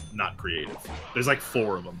not creative. There's like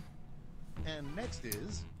 4 of them. And next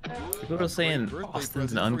is People are saying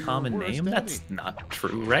Austin's an uncommon name. That's not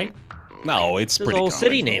true, right? No, it's There's pretty a whole common.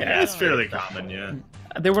 city named Yeah, it's after fairly it. common, yeah.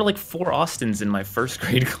 There were like 4 Austins in my first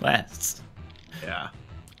grade class. Yeah.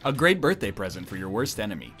 A great birthday present for your worst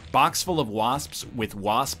enemy. Box full of wasps with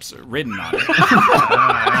wasps written on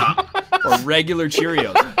it. Or regular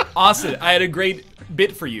Cheerios. Austin, I had a great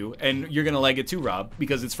bit for you, and you're going to like it too, Rob,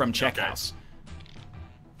 because it's from Check House.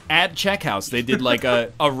 At Check House, they did like a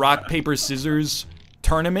rock, paper, scissors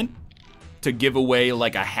tournament to give away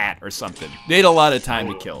like a hat or something. They had a lot of time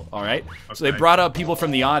to kill, all right? So they Okay. brought out people from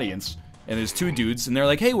the audience, and there's 2 dudes, and they're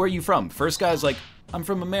like, hey, where are you from? First guy's like, I'm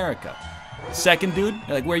from America. Second dude,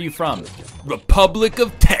 they're like, where are you from? Republic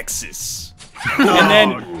of Texas. And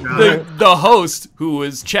then the host, who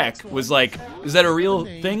was Czech, was like, is that a real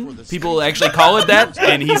thing? People actually call it that?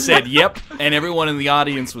 And he said, yep. And everyone in the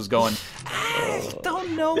audience was going, I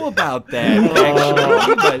don't know about that,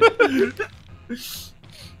 actually.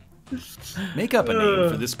 But make up a name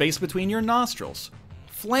for the space between your nostrils.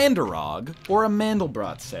 Flanderog or a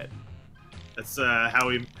Mandelbrot set. That's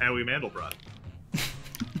Howie Mandelbrot.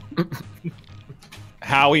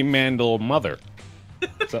 Howie Mandel Mother.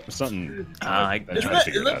 Something. I- I'm Isn't trying to that,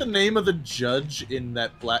 figure isn't it that the out. name of the judge in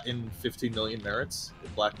that in 15 Million Merits? In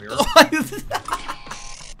Black Mirror?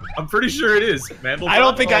 I'm pretty sure it is. Mandelbrot? I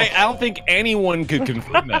don't think anyone could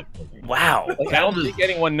confirm that. Wow. Like, I don't think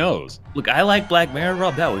anyone knows. Look, I like Black Mirror,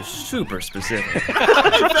 Rob. That was super specific.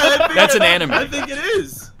 That's an anime. I think it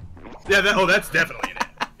is. Yeah, that's definitely an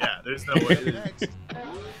anime. Yeah, there's no way. next.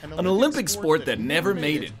 An Olympic sport that never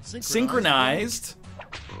made it. Synchronized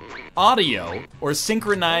audio or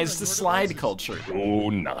synchronized slide culture. Oh,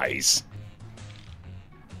 nice.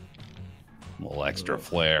 A little extra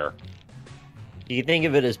flair. You can think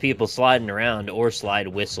of it as people sliding around or slide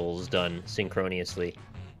whistles done synchronously.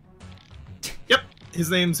 Yep, his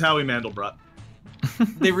name's Howie Mandelbrot.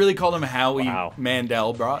 They really called him Howie Wow.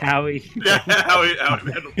 Mandelbrot. Howie. Yeah, Howie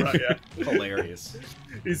Mandelbrot, yeah. Hilarious.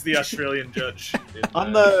 He's the Australian judge.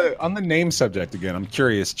 On the name subject again, I'm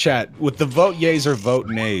curious, chat, with the vote yays or vote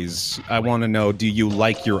nays, I want to know, do you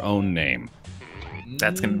like your own name?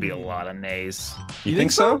 That's gonna be a lot of nays. You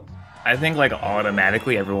think so? I think like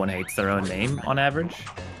automatically everyone hates their own name on average.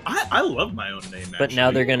 I love my own name. But now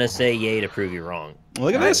they're gonna say yay to prove you wrong.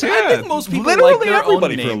 Look at this, I think most people Literally like their own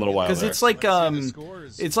everybody name for a little while because there.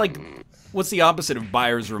 it's like what's the opposite of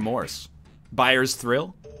buyer's remorse? Buyer's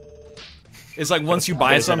thrill. It's like once you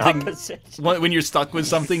buy There's an something, opposite. when you're stuck with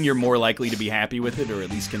something, you're more likely to be happy with it or at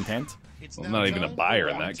least content. Well, not even a buyer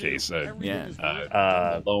in that case. Yeah.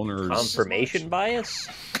 Loaners. Confirmation bias?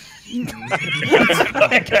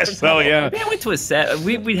 I guess so, yeah. I went to a set.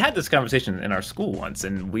 We had this conversation in our school once,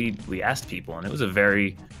 and we asked people, and it was a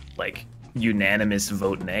very like unanimous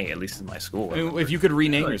vote nay, at least in my school. If you could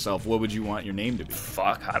rename yourself, what would you want your name to be?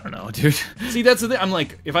 Fuck, I don't know, dude. See, that's the thing. I'm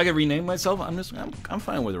like, if I could rename myself, I'm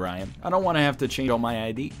fine with Ryan. I don't want to have to change all my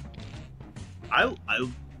ID.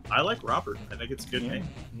 I like Robert. I think it's a good name.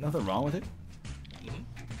 Nothing wrong with it.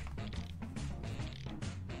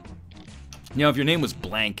 You know, if your name was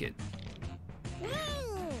Blanket,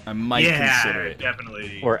 I might consider it.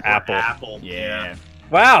 Definitely. Or Apple. Apple. Yeah.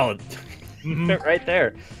 Wow! Mhm. Right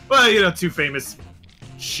there. Well, you know, two famous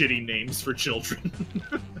shitty names for children.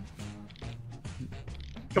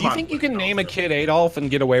 Do you think you can name a kid Adolf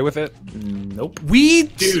and get away with it? Nope. We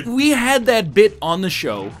Dude. had that bit on the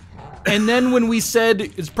show, and then when we said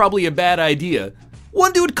it's probably a bad idea,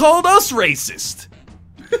 one dude called us racist.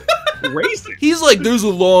 Racist? He's like, there's a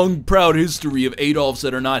long, proud history of Adolfs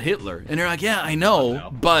that are not Hitler. And they're like, yeah, I know,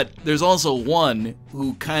 but there's also one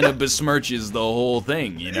who kind of besmirches the whole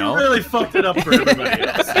thing, you know? You really fucked it up for everybody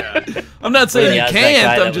else. Yeah. I'm not saying Yeah, you that guy can't,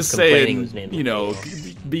 that I'm was just complaining was saying, named you know,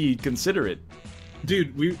 be considerate.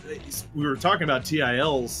 Dude, we were talking about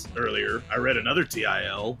TILs earlier. I read another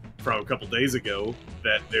TIL from a couple days ago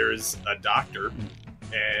that there's a doctor,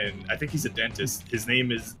 and I think he's a dentist. His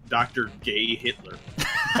name is Dr. Gay Hitler.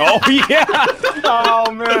 Oh, yeah! Oh,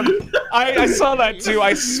 man. I saw that, too.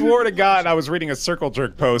 I swore to God I was reading a Circle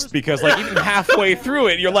Jerk post because, like, even halfway through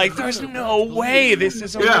it, you're like, there's no way this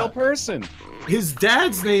is a real person. His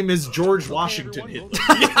dad's name is George Washington Hitler.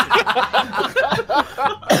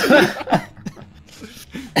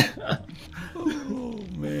 Oh,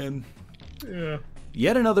 man. Yeah.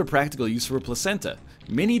 Yet another practical use for a placenta.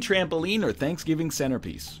 Mini trampoline or Thanksgiving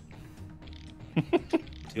centerpiece.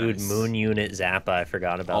 Dude, Moon Unit Zappa, I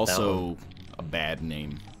forgot about that one. Also, a bad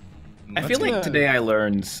name. I feel like today I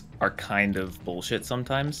learned are kind of bullshit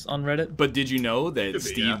sometimes on Reddit. But did you know that Could be,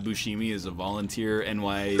 Steve yeah. Buscemi is a volunteer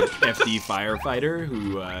NYFD firefighter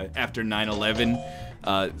who, after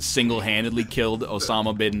 9/11, single-handedly killed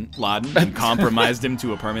Osama bin Laden and compromised him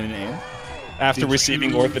to a permanent aim? After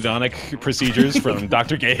receiving orthodontic procedures from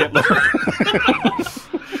Dr. Gay Hitler.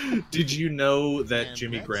 Did you know that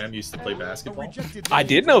Jimmy Graham used to play basketball? I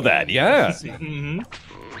did know that, yeah. Mm-hmm.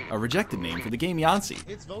 A rejected name for the game Yahtzee.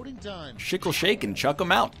 It's voting time. Shickle shake and chuck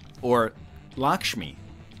 'em out. Or Lakshmi.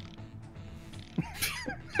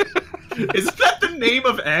 Isn't that the name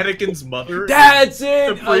of Anakin's mother? That's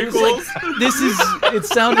it! The I was like, prequels? it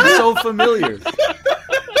sounded so familiar.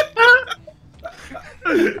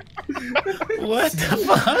 What the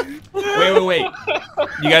fuck? Wait.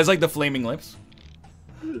 You guys like the Flaming Lips?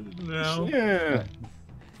 No. Yeah.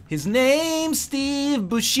 His name's Steve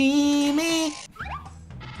Buscemi.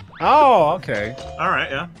 Oh, okay. All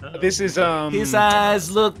right, yeah. This is, His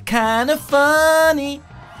eyes look kind of funny.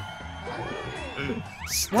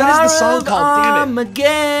 What is the song called? Damn it.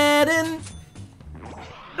 Armageddon.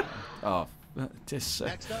 Oh, just.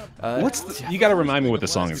 You gotta remind me what the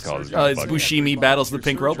song is called. It's Buscemi battles the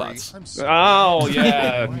pink robots. Oh,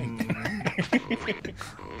 yeah.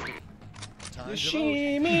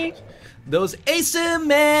 Buscemi. Those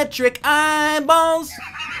asymmetric eyeballs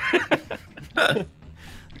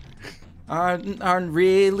aren't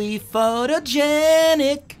really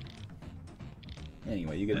photogenic.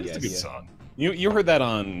 Anyway, you get the That's a idea. good song. You heard that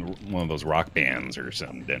on one of those rock bands or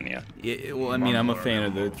something, didn't you? Yeah, well, I mean, I'm a fan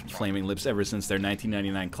of the Flaming Lips ever since their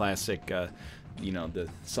 1999 classic, the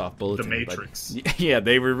Soft Bulletin. The but- Matrix. Yeah,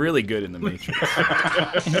 they were really good in The Matrix.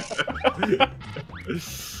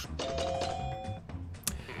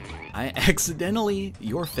 I accidentally...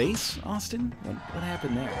 Your face, Austin? What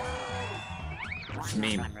happened there? It's a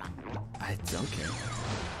meme. It's okay.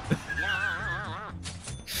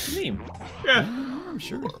 It's a meme. Yeah. I'm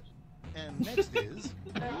sure. And next is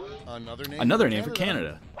Another name for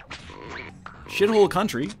Canada. Shithole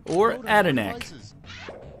country or Adinak.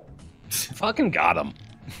 Fucking got him.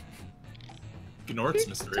 Gnort's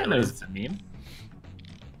Mr. I Alien. knows it's a meme.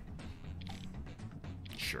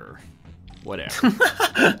 Sure. Whatever.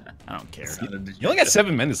 I don't care. You only got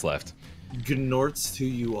 7 minutes left. Gnort's to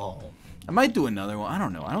you all. I might do another one. I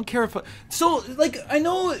don't know. I don't care if so, like, I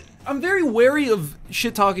know I'm very wary of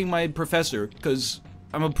shit-talking my professor because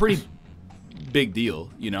I'm a pretty big deal,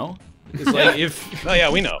 you know? It's like if... Oh,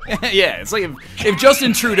 yeah, we know. yeah, it's like if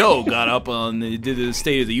Justin Trudeau got up on did the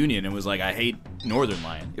State of the Union and was like, I hate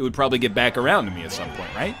Northernlion, it would probably get back around to me at some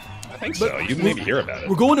point, right? I think so. You maybe hear about it.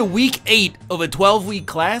 We're going to week 8 of a 12-week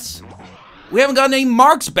class. We haven't gotten any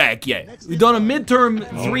marks back yet. We've done a midterm,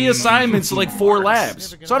 3 assignments, like 4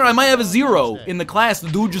 labs. So I don't know, I might have a 0 in the class. The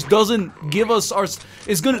dude just doesn't give us our...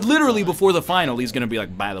 It's gonna, literally before the final, he's gonna be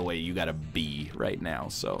like, by the way, you got a B right now,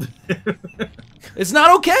 so... It's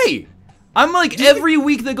not okay! I'm like, every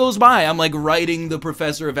week that goes by, I'm like writing the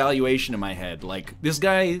professor evaluation in my head. Like, this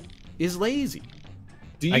guy is lazy.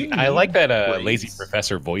 I like that lazy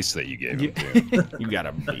professor voice that you gave him, too. You got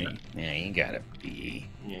a B. Yeah, you got a B.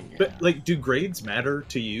 But, like, do grades matter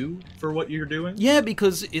to you for what you're doing? Yeah,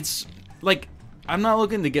 because it's, like, I'm not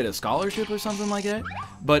looking to get a scholarship or something like that,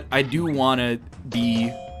 but I do want to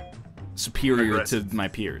be superior to my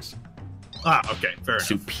peers. Ah, okay, fair enough.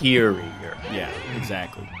 Superior. Yeah,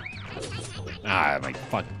 exactly. Ah, my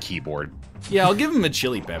fucking keyboard. Yeah, I'll give him a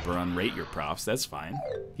chili pepper on Rate Your Profs. That's fine.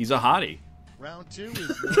 He's a hottie. Round 2 is see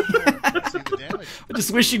the damage. I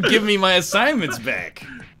just wish you'd give me my assignments back.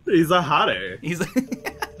 He's a hottie. He's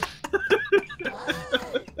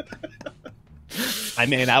I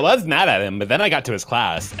mean, I was mad at him, but then I got to his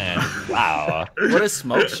class, and wow. What a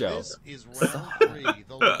smoke show. This is round 3,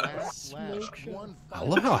 the last match. I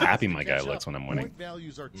love how happy my guy looks when I'm winning. Point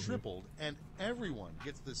values are tripled, and everyone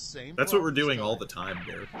gets the same. That's what we're doing all the time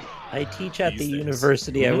here. I teach at the These days.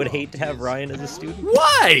 university. I would hate to have Ryan as a student.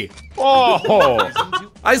 Why? Oh!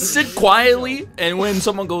 I sit quietly, and when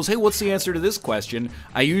someone goes, hey, what's the answer to this question?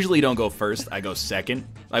 I usually don't go first. I go second.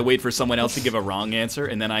 I wait for someone else to give a wrong answer,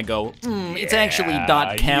 and then I go, it's actually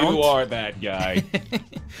dot count. You are that guy.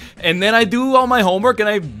 And then I do all my homework, and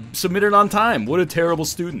I submit it on time. What a terrible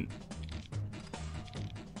student.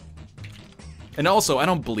 And also, I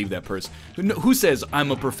don't believe that person. Who says I'm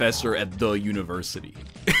a professor at the university?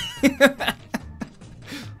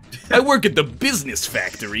 I work at the business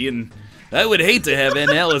factory, and I would hate to have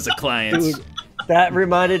NL as a client. Dude, that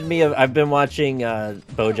reminded me of, I've been watching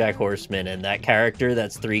BoJack Horseman, and that character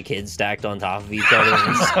that's 3 kids stacked on top of each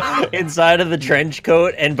other inside of the trench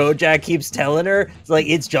coat, and BoJack keeps telling her, it's like,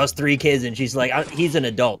 it's just 3 kids, and she's like, he's an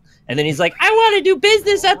adult. And then he's like, I want to do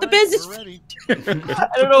business at the business factory. I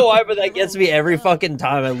don't know why, but that gets me every fucking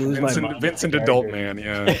time I lose my mind. Vincent Adult Man,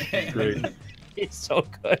 yeah. Great. He's so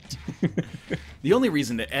good. The only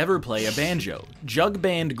reason to ever play a banjo. Jug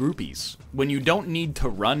band groupies. When you don't need to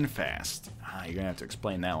run fast. You're gonna have to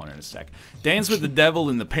explain that one in a sec. Dance with the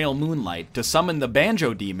devil in the pale moonlight to summon the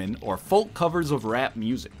banjo demon, or folk covers of rap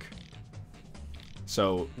music.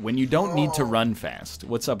 So, when you don't need to run fast,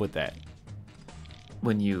 what's up with that?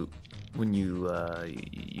 When you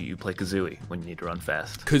play Kazooie when you need to run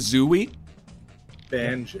fast. Kazooie?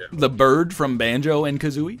 Banjo. The bird from Banjo and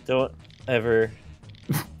Kazooie? Don't ever...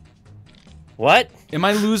 What? Am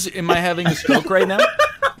I having a stroke right now?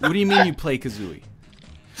 What do you mean you play Kazooie?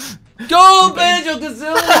 Go Banjo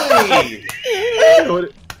Kazooie!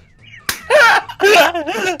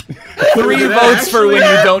 3 votes for when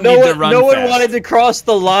you don't need to run No one fast. wanted to cross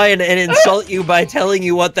the line and insult you by telling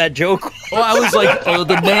you what that joke was. Well, I was like,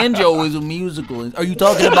 the banjo is a musical. Are you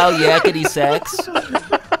talking about yakety sax?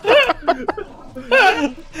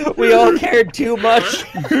 We all cared too much.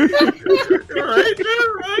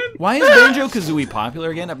 Why is Banjo Kazooie popular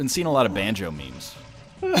again? I've been seeing a lot of banjo memes.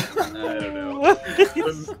 I don't know.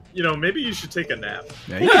 You know, maybe you should take a nap.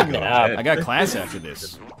 Yeah, you can go ahead. I got class after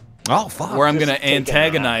this, Oh, fuck. where I'm gonna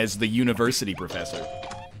antagonize the university professor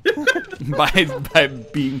by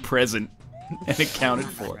being present and accounted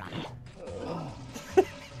for.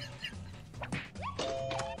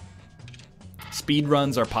 Speed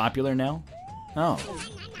runs are popular now. Oh,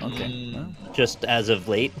 okay. Well, Just as of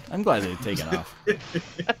late. I'm glad they've taken off.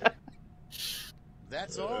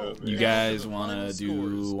 That's all. You guys want to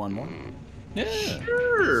do one more? Yeah.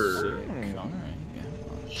 Sure. Sick. All right.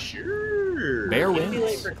 Yeah. Sure. Bear Be late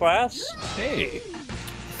wins. for class. Hey.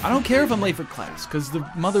 I don't care if I'm late for class, because the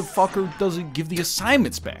motherfucker doesn't give the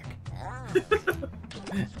assignments back.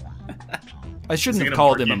 I shouldn't have gonna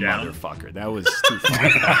called mark him a you down? motherfucker. That was too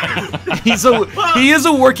far. He is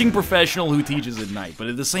a working professional who teaches at night, but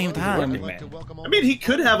at the same time, I mean, he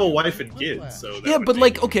could have a wife and kids, so that yeah, would but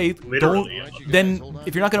make like, okay, don't. literally. Then,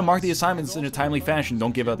 if you're not gonna mark the assignments in a timely fashion,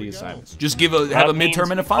 don't give out the assignments. Just have a That means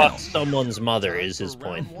midterm and a fuck final. someone's mother is his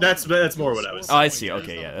point. That's more what I was Oh, saying. I see.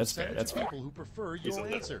 Okay, yeah, that's fair. That's fair. People who prefer your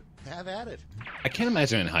answer. Have at it. I can't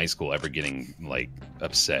imagine in high school ever getting like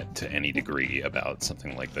upset to any degree about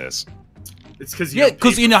something like this. It's because Yeah,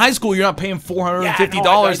 because in high school you're not paying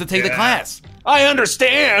 $450 to take the yeah. class. I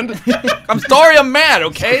understand. I'm sorry, I'm mad.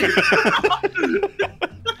 Okay.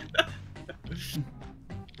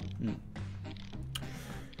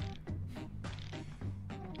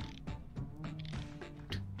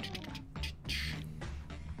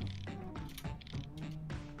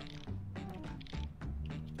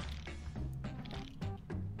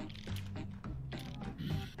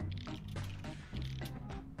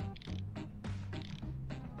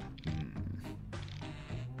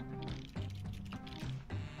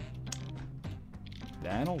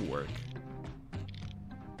 That'll work.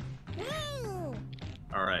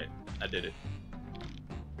 All right, I did it.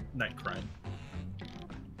 Night crime.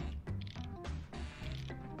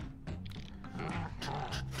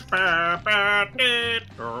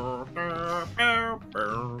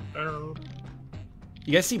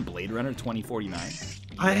 You guys see Blade Runner 2049?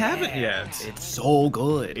 I haven't yet. It's so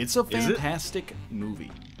good. It's a it? fantastic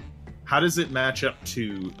movie. How does it match up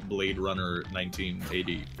to Blade Runner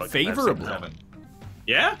 1980? Favorably.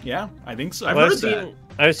 Yeah? Yeah, I think so. I've Well, heard that.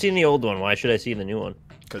 I've seen the old one. Why should I see the new one?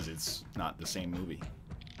 Because it's not the same movie.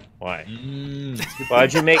 Why? Mm.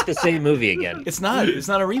 Why'd you make the same movie again? It's not. It's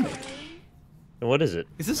not a remake. And what is it?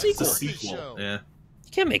 It's a It's sequel. a sequel. Yeah.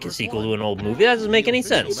 You can't make a sequel to an old movie. That doesn't make any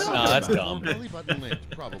sense. No, that's dumb.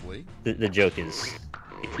 Probably. The joke is,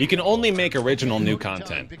 You can only make original new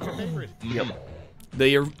content. Pick your favorite.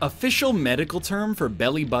 The official medical term for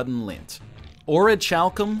belly button lint.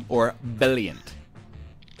 Orichalcum or belliant.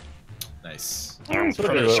 Nice. I'm Sort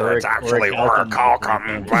of pretty sure it's actually orichalcum.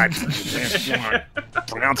 orichalcum, but if you want to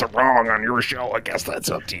pronounce it wrong on your show, I guess that's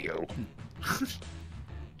up to you.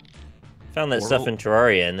 found that stuff in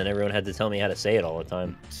Terraria, and then everyone had to tell me how to say it all the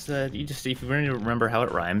time. Just, you just if you want to remember how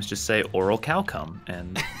it rhymes, just say oral calcum,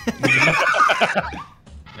 and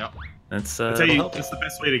Yep. that's I tell you, that's the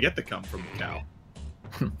best way to get the cum from the cow.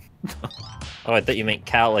 Oh, I thought you meant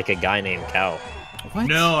Cal, like a guy named Cal. What?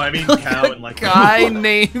 No, I mean cow and like Guy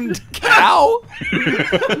named Cow?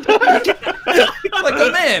 Like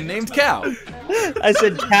a man named Cow. I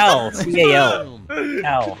said Cal, C-A-L,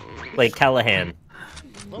 Cal, like Callahan.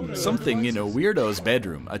 Something in a weirdo's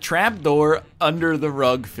bedroom. A trapdoor under the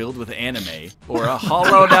rug filled with anime. Or a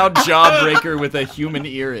hollowed out jawbreaker with a human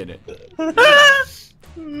ear in it.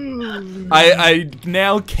 I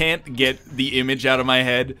now can't get the image out of my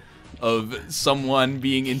head of someone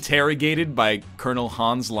being interrogated by Colonel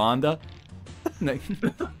Hans Landa.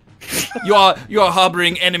 You are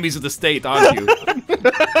harboring enemies of the state, aren't you?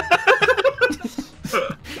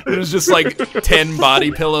 There's just like 10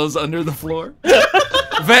 body pillows under the floor.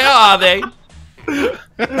 Where are they?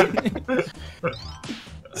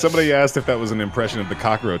 Somebody asked if that was an impression of the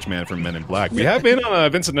Cockroach Man from Men in Black. We have been on a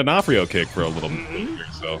Vincent D'Onofrio kick for a little bit here,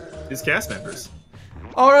 so. his cast members.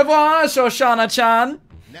 Au revoir, Shoshana-chan.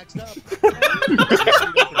 Next up, start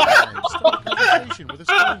a conversation with a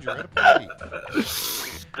stranger at a party.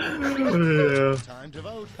 Time to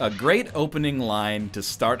vote. A great opening line to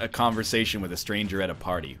start a conversation with a stranger at a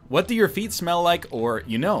party. What do your feet smell like? Or,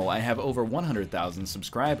 you know, I have over 100,000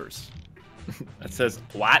 subscribers. That says,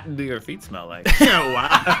 "What do your feet smell like?"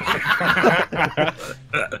 Wow.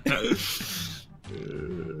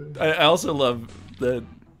 I also love the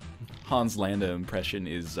Hans Landa impression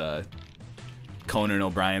is Conan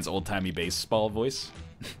O'Brien's old-timey baseball voice.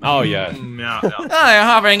 Oh, yeah. No. Oh, you're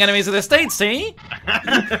harboring enemies of the state, see?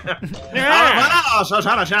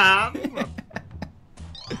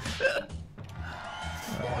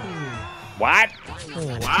 What?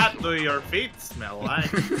 What do your feet smell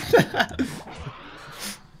like?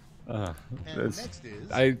 And That's- next is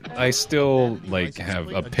I still like have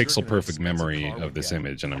a pixel perfect memory of this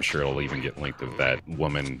image, and I'm sure it'll even get linked of that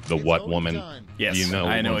woman, the it's what voting woman? time. Yes, You know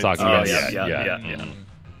I know what I'm talking Oh, about? yeah.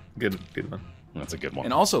 Good one. That's a good one.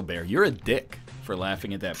 And also, Bear, you're a dick for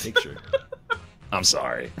laughing at that picture. I'm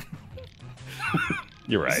sorry.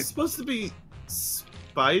 You're Is it right. supposed to be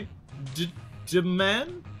Spider-Man?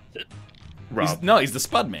 No, he's the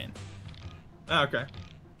Spud Man. Oh, okay.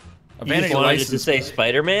 A You just vanity wanted it to license. say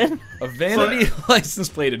Spider-Man? A vanity license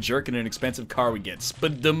plate, a jerk, and an expensive car would get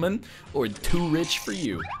Spudman or too rich for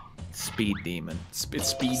you. Speed Demon. It's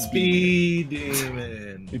Speed. Speed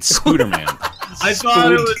Demon. It's Scooter Man. I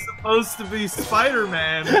thought it was supposed to be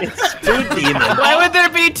Spider-Man. Speed Demon. Why would there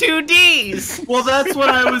be 2 Ds? Well, that's what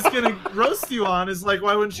I was gonna roast you on. Is like,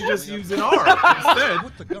 why wouldn't you just use an R instead?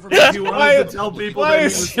 What the government You wanted to tell people Why that he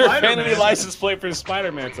was is your Spider-Man. vanity license plate for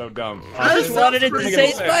Spider-Man so dumb? I just wanted it to pretty say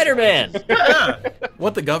good. Spider-Man. Yeah.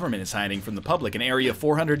 What the government is hiding from the public in Area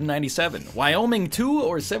 497. Wyoming 2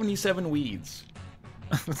 or 77 weeds.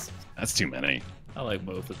 That's too many. I like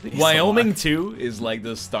both of these. Wyoming 2 is like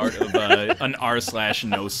the start of an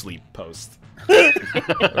r/no sleep post.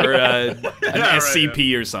 Or an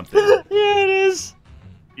SCP or something. Yeah, it is.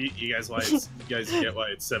 You guys get why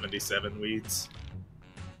it's 77 weeds?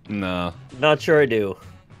 No. Not sure I do.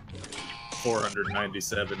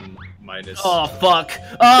 497 minus. Oh fuck!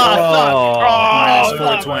 Oh,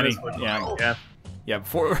 Minus 420. Yeah. Yeah,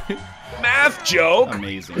 Math joke.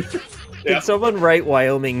 amazing. Did someone write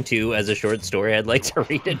Wyoming 2 as a short story? I'd like to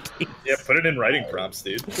read it, please. Yeah, put it in writing prompts,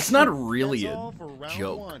 dude. It's not really That's a all for round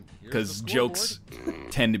joke, one. Here's because the jokes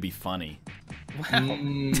tend to be funny.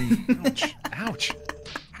 Ouch. Ouch.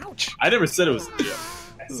 Ouch. I never said it was a joke.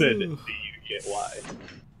 I said, do you get why?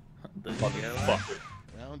 Motherfucker.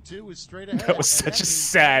 Round 2 is straight ahead. That was such a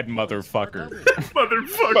sad motherfucker.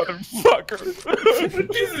 Motherfucker.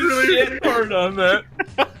 He's really hitting hard on that.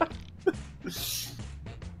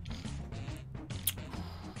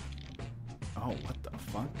 Oh, what the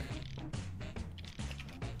fuck?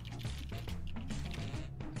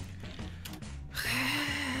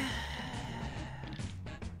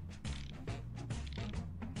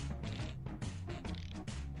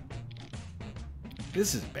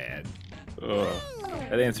 This is bad. Ugh.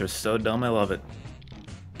 That answer's so dumb. I love it.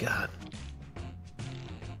 God.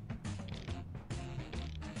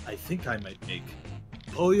 I think I might make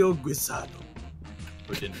pollo guisado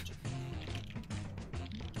for dinner.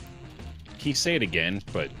 Can you say it again?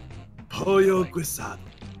 But Pollo guisado.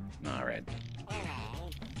 all right.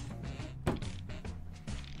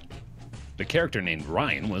 The character named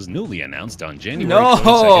Ryan was newly announced on January No!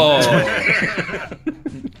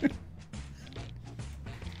 22nd.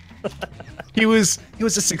 He was a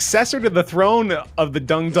successor to the throne of the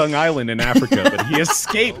Dung Dung Island in Africa, but he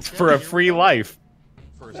escaped for a free life.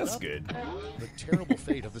 First That's up, good. The terrible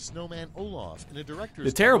fate of the snowman Olaf in a director's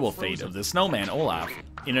The cut terrible of fate Frozen. of the snowman Olaf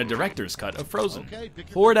in a director's cut of Frozen. Okay, pick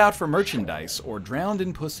your Poured out for merchandise or drowned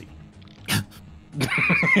in pussy.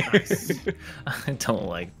 I don't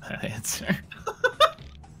like that answer.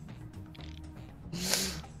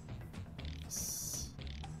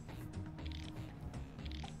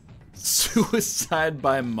 Suicide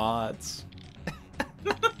by mods.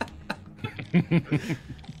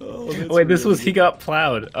 Oh, that's Wait, this was really He Got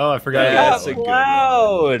Plowed. Oh, I forgot. Yeah, about that's that. a good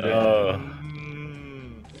Loud. Oh,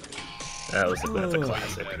 that's a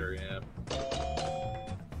classic. Better, yeah.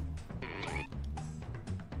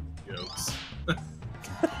 Jokes.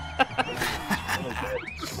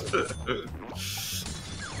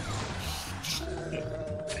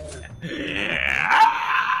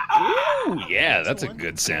 Ooh, yeah, that's a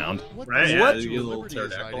good sound. Right, the yeah, What? you Statue of little Liberty is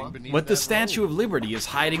pterodactyl. hiding beneath What the that Statue robe? of Liberty is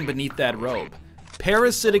hiding beneath that robe.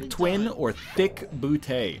 Parasitic twin or thick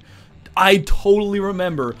bootay. I totally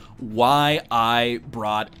remember why I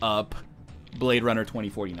brought up Blade Runner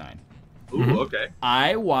 2049. Ooh, okay.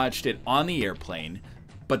 I watched it on the airplane,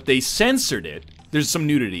 but they censored it. There's some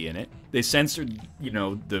nudity in it. They censored,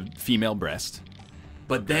 the female breast.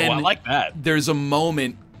 But then Oh, I like that. there's a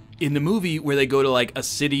moment in the movie where they go to like a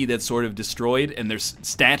city that's sort of destroyed and there's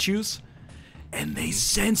statues, and they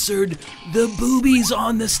censored the boobies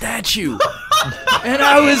on the statue. And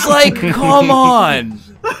I was like, come on.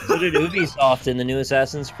 So did Ubisoft in the new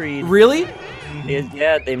Assassin's Creed. Really?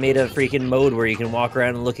 Yeah, they made a freaking mode where you can walk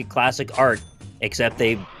around and look at classic art, except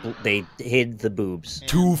they hid the boobs.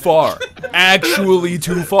 Too far. Actually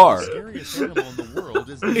too far. Scariest animal in the world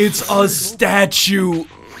is the It's a statue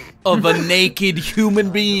of a naked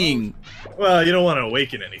human being. Well, you don't want to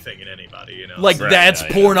awaken anything in anybody, Like, Right, that's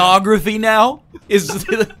yeah. pornography now? Is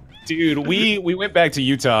Dude, we went back to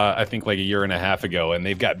Utah, I think like a year and a half ago, and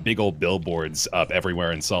they've got big old billboards up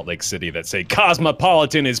everywhere in Salt Lake City that say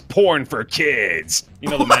Cosmopolitan is porn for kids. You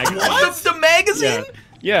know the magazine? What's the magazine?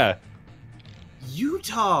 Yeah.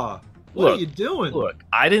 Utah. What Look, are you doing? Look,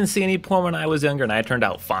 I didn't see any porn when I was younger, and I turned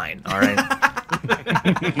out fine. All right.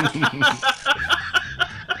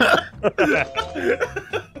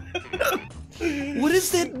 What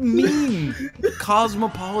does that mean?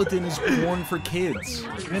 Cosmopolitan is porn for kids.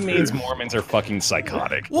 It means Mormons are fucking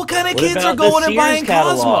psychotic. What kind of What kids are about the going and Sears buying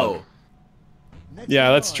catalog? Cosmo?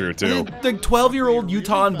 Yeah, that's true too. The 12-year-old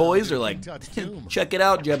Utah boys are like, check it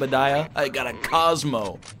out, Jebediah. I got a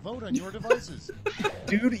Cosmo. Vote on your devices.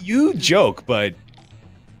 Dude, you joke, but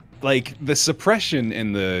like the suppression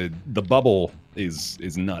in the bubble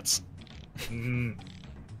is nuts.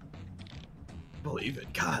 Believe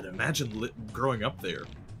it. God, imagine growing up there.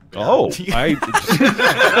 Oh, I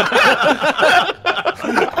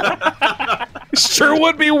sure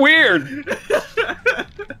would be weird.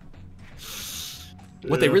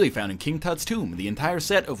 What they really found in King Tut's tomb, the entire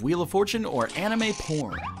set of Wheel of Fortune or anime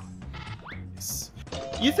porn.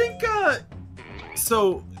 You think,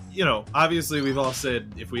 so, you know, obviously we've all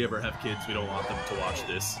said if we ever have kids, we don't want them to watch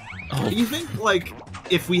this. You think, like,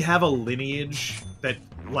 if we have a lineage that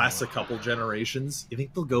lasts a couple generations, you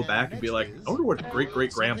think they'll go back and be like, I wonder what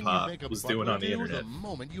great-great-grandpa was doing on the internet?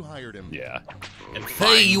 Moment you hired him. Yeah. And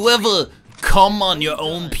Hey, you ever come on your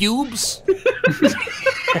own pubes?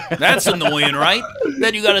 That's annoying, right?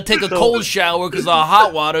 Then you gotta take a cold shower because the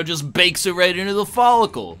hot water just bakes it right into the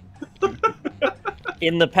follicle.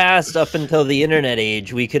 In the past, up until the internet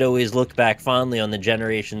age, we could always look back fondly on the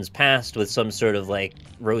generations past with some sort of like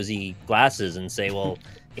rosy glasses and say, well,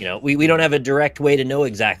 you know, we don't have a direct way to know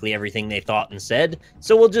exactly everything they thought and said,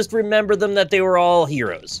 so we'll just remember them that they were all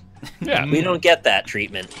heroes. Yeah. We don't get that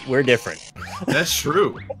treatment. We're different. That's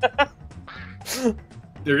true.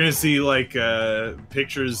 They're gonna see like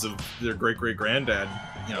pictures of their great-great-granddad,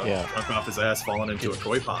 you know, drunk off his ass, falling into a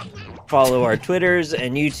koi pond. Follow our Twitters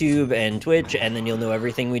and YouTube and Twitch, and then you'll know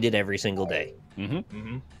everything we did every single day.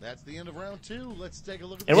 That's the end of round 2. Let's take a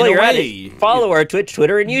look at And while you're at it, follow our Twitch,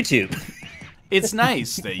 Twitter, and YouTube. It's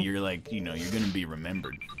nice that you're like, you know, you're gonna be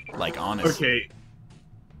remembered. Like, honestly. Okay.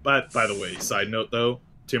 But by the way, side note though,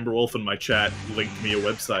 Timberwolf in my chat linked me a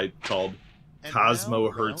website called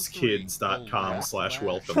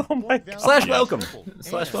CosmoHurtsKids.com/welcome. Oh my god. /welcome.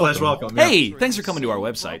 /welcome. Hey, thanks for coming to our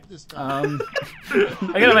website. I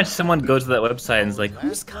gotta imagine someone goes to that website and is like,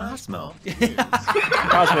 who's Cosmo?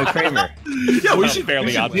 Cosmo Kramer. Yeah, we should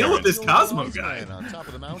fairly out deal there. with this Cosmo guy. on top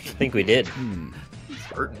of the mountain. I think we did. He's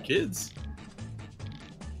hurting kids.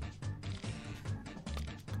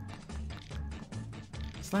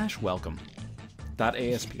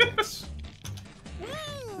 /welcome.aspx.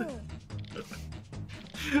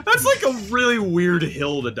 That's like a really weird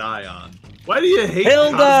hill to die on. Why do you hate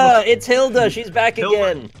Hilda! Cosmo? It's Hilda! She's back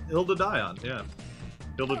again! Hilda Dion, yeah.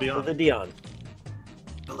 Hilda Dion. Hilda Dion.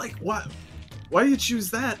 But like, why do you choose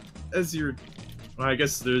that as your... Well, I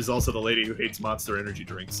guess there's also the lady who hates Monster Energy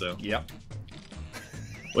drinks, so... Yep.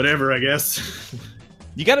 Whatever, I guess.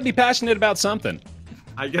 You got to be passionate about something.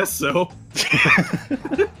 I guess so.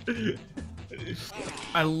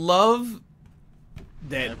 I love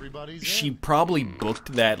that Everybody's she in. probably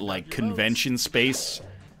booked that like convention space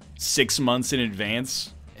 6 months in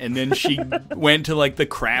advance, and then she went to like the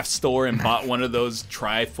craft store and bought one of those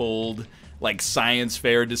trifold like science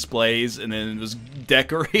fair displays, and then was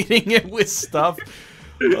decorating it with stuff.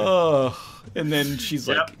 And then she's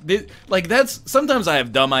like, like that's sometimes I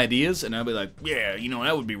have dumb ideas, and I'll be like, yeah, you know,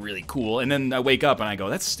 that would be really cool. And then I wake up and I go,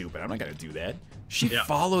 that's stupid. I'm not gonna do that. She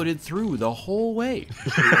followed it through the whole way.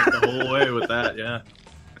 She went the whole way with that, yeah.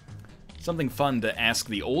 Something fun to ask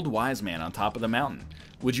the old wise man on top of the mountain.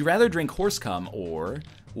 Would you rather drink horse cum or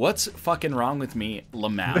what's fucking wrong with me,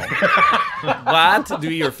 Lamau? What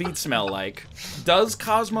do your feet smell like? Does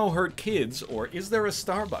Cosmo hurt kids, or is there a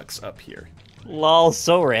Starbucks up here? Lol,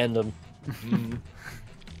 so random.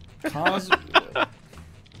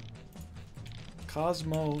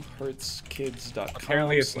 CosmoHurtsKids.com.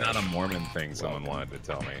 Apparently it's not a Mormon thing someone wanted to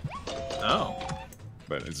tell me. Oh.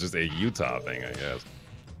 But it's just a Utah thing, I guess.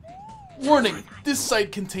 Warning, this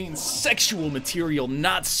site contains sexual material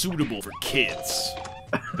not suitable for kids.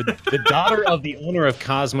 The daughter of the owner of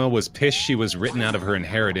Cosmo was pissed she was written out of her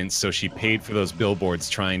inheritance, so she paid for those billboards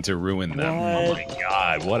trying to ruin them. Oh my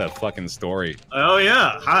god, what a fucking story. Oh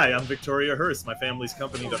yeah, hi, I'm Victoria Hearst. My family's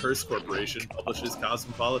company, the Hearst Corporation, publishes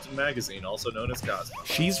Cosmopolitan magazine, also known as Cosmo.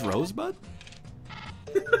 She's Rosebud?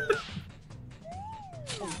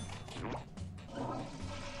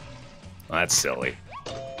 That's silly.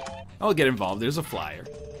 I'll get involved. There's a flyer.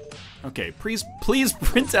 Okay, please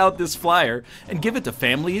print out this flyer and give it to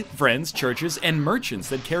family, friends, churches, and merchants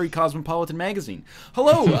that carry Cosmopolitan magazine.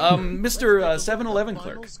 Hello, Mr. 7-Eleven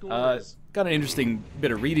clerk. Got an interesting bit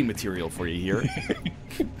of reading material for you here.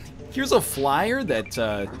 Here's a flyer that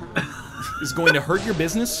is going to hurt your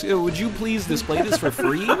business. Would you please display this for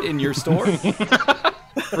free in your store?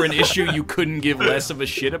 For an issue you couldn't give less of a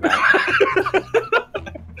shit about?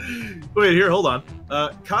 Wait, here, hold on.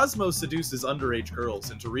 Cosmo seduces underage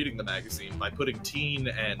girls into reading the magazine by putting teen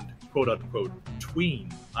and quote-unquote tween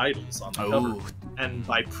idols on the cover, and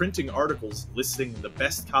by printing articles listing the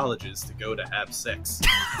best colleges to go to have sex.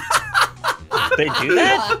 They do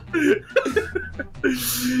that?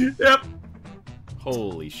 Yep.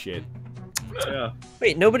 Holy shit. Yeah.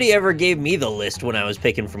 Wait, nobody ever gave me the list when I was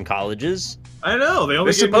picking from colleges. I know. They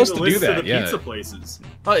only They're gave me supposed the to do list that, of the yeah. pizza places.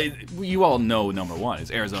 You all know number one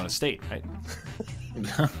is Arizona State, right?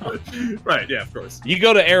 Right, yeah, of course. You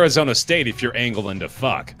go to Arizona State if you're angling to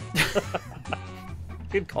fuck.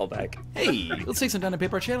 Good callback. Hey, let's take some time to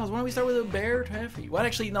paper our channels. Why don't we start with a Bear Taffy? Why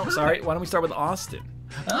don't we start with Austin?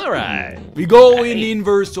 All right. We go in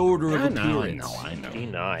inverse order of appearance. I know.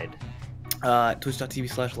 Denied.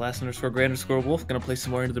 Twitch.tv/last_grey_wolf. Gonna play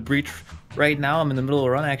some more Into the Breach right now. I'm in the middle of a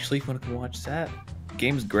run, actually. If you want to come watch that,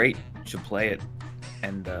 game's great. You should play it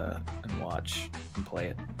and watch and play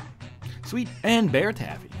it. Sweet. And Bear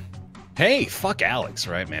Taffy. Hey, fuck Alex,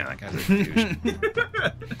 right, man? That guy's a douche.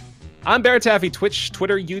 I'm Bear Taffy, Twitch,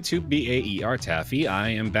 Twitter, YouTube, BAER Taffy. I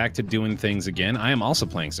am back to doing things again. I am also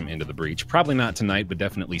playing some Into the Breach. Probably not tonight, but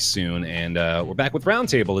definitely soon. And we're back with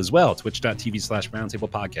Roundtable as well. Twitch.tv/Roundtable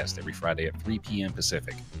Podcast every Friday at 3 p.m.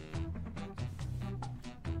 Pacific.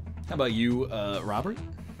 How about you, Robert?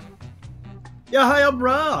 Yeah, hi, I'm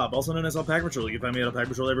Rob, also known as Alpaca Patrol. You can find me at Alpaca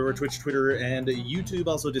Patrol everywhere, Twitch, Twitter, and YouTube.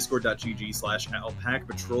 Also, discord.gg/Alpaca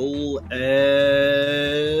Patrol.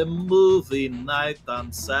 Movie night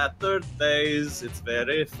on Saturdays. It's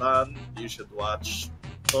very fun. You should watch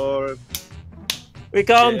for... We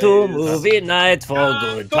come to movie night for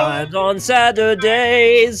good times on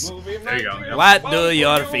Saturdays. There you go. Yep. What do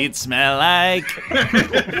your feet smell like?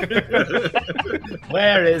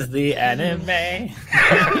 Where is the anime?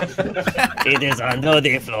 It is under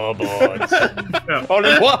the floorboards.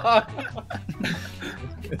 Only one.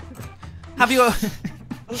 Have you...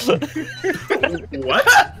 What?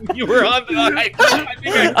 You were on the...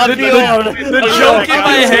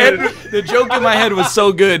 The joke in my head was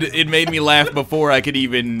so good, it made me laugh before I could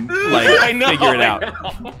even, figure it out.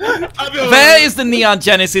 Where is the Neon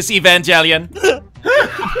Genesis Evangelion?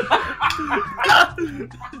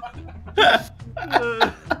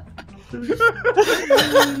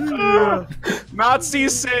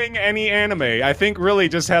 Nazis saying any anime, I think really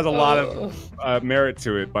just has a lot of merit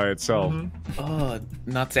to it by itself. Oh,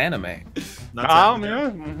 not anime.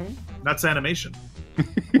 That's animation.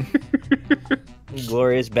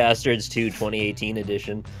 Glorious Bastards 2 2018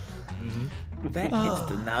 edition. That is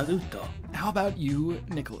the Naruto. How about you,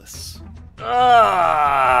 Nicholas? Come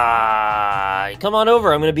on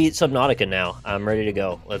over. I'm going to beat Subnautica now. I'm ready to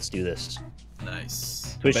go. Let's do this.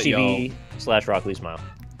 Nice. Twitch TV/RocklySmile.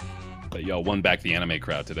 But yo, won back the anime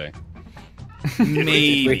crowd today.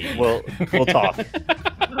 Maybe. We'll talk.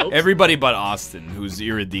 Everybody but Austin, who's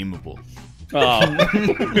irredeemable. Oh.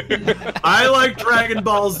 I like Dragon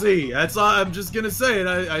Ball Z. That's all. I'm just gonna say it.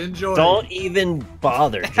 I enjoy Don't it. even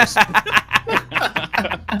bother. Just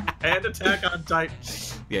And Attack on Titan.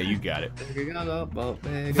 Yeah, you got it.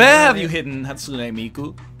 Where have you hidden Hatsune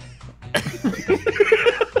Miku?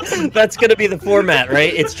 that's gonna be the format,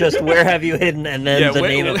 right? It's just where have you hidden, and then the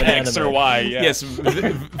name of the X anime. or Y. Yeah. Yes,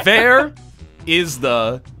 where is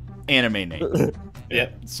the anime name?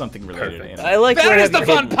 Yep. Something related to anime. I like Where where is have the you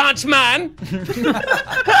Fun hidden. Punch Man?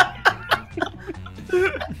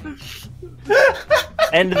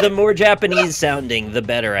 And the more Japanese sounding, the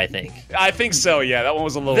better, I think. I think so. Yeah, that one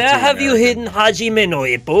was a little. Where too have you American. hidden Hajime no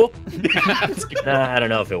Ippo? Nah, I don't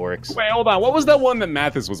know if it works. Wait, hold on. What was that one that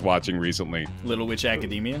Mathis was watching recently? Little Witch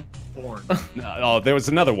Academia? Porn. Oh, there was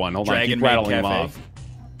another one. Hold on, Dragon keep Maid rattling them Cafe?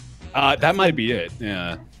 off. That might be it.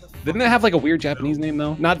 Yeah. Didn't it have like a weird Japanese name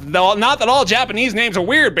though? Not that all Japanese names are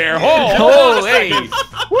weird, Bear. Oh, hey!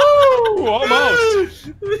 Woo!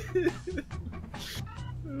 Almost.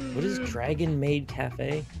 What is Dragon Maid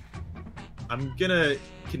Cafe? I'm gonna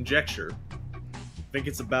conjecture. I think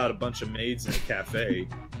it's about a bunch of maids in a cafe.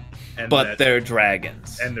 And But they're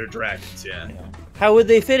dragons. And they're dragons, yeah. How would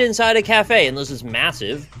they fit inside a cafe unless it's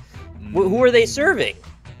massive? Who are they serving?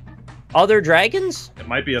 Other dragons? It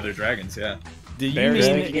might be other dragons, yeah. Do you Bear is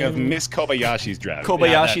mean thinking of Miss Kobayashi's dragon.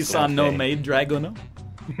 Kobayashi-san no maid Dragono?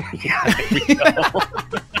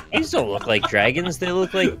 These don't look like dragons. They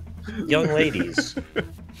look like young ladies.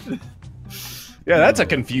 Yeah, that's a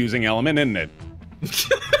confusing element, isn't it?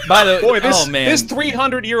 By the Boy, this oh man, this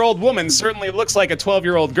 300-year-old woman certainly looks like a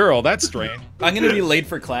 12-year-old girl. That's strange. I'm gonna be late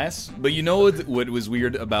for class, but you know what was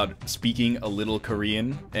weird about speaking a little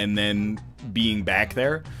Korean and then being back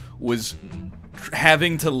there was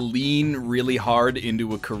having to lean really hard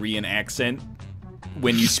into a Korean accent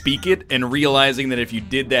when you speak it, and realizing that if you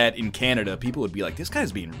did that in Canada, people would be like, "This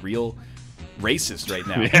guy's being real racist right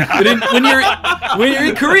now." Yeah. But when you're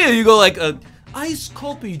in Korea, you go like, "Ice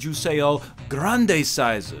coffee juseyo grande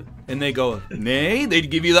size," and they go, "Nay." They'd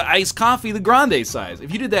give you the iced coffee, the grande size.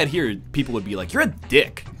 If you did that here, people would be like, "You're a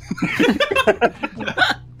dick."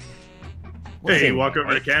 Hey, you walk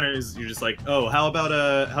over to Canada, you're just like, "Oh, how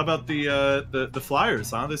about the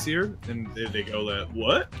Flyers, huh, this year?" And they go,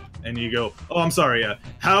 "What?" And you go, "Oh, I'm sorry.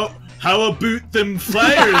 How about them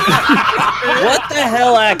Flyers?" What the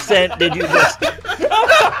hell accent did you just?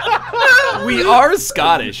 We are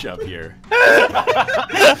Scottish up here. How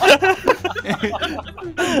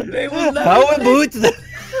about the?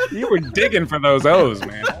 You were digging for those O's,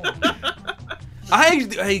 man.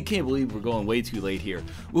 I can't believe we're going way too late here.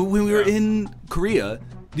 When we were in Korea,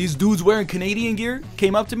 these dudes wearing Canadian gear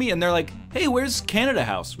came up to me and they're like, "Hey, where's Canada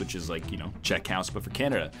House?" Which is like, Czech house, but for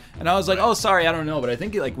Canada. And I was like, "Oh, sorry, I don't know, but I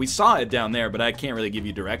think like we saw it down there, but I can't really give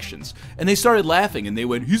you directions." And they started laughing and they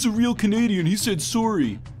went, "He's a real Canadian. He said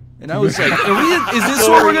sorry." And I was like, is this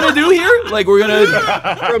what we're gonna do here? Like we're gonna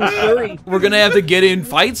have to get in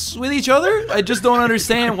fights with each other? I just don't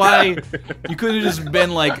understand why you could have just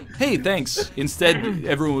been like, "Hey, thanks." Instead,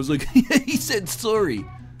 everyone was like, "He said sorry."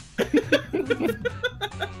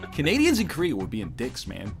 Canadians in Korea were being dicks,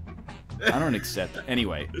 man. I don't accept it.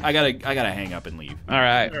 Anyway, I gotta hang up and leave. All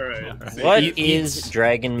right. All right. What is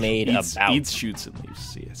Dragon Maid Eats, about? eats, shoots, and leaves.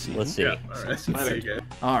 See ya. Let's see. Yeah. All right. There you go.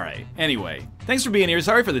 All right. Anyway, thanks for being here.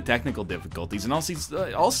 Sorry for the technical difficulties, and also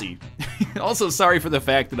sorry for the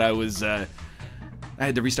fact that I was I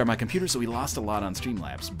had to restart my computer, so we lost a lot on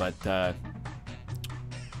Streamlabs. But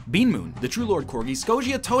Bean Moon, the True Lord Corgi,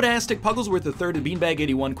 Scogia, Toadastic, Pugglesworth III, the Beanbag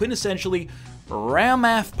 81, quintessentially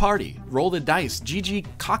Ramath Party, Roll the Dice, GG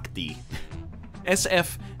Cockty,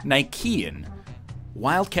 SF Nikean,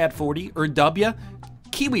 Wildcat 40, Erdubya,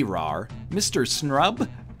 Kiwi Rar, Mr. Snrub,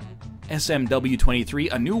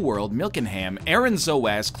 SMW23, A New World, Milkenham, Aaron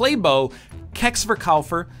Zoas, Claybo,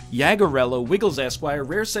 Kexverkaufer, Yagarello, Wiggles Esquire,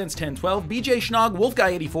 Rare Sense 1012, BJ Schnog,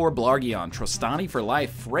 Wolfguy84, Blargion, Trostani for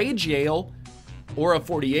Life, Rage Yale, Aura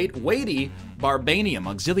 48, Wadey, Barbanium,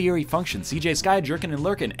 Auxiliary Function, CJ Sky, Jerkin and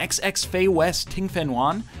Lurkin, XX Fey West, Ting Fen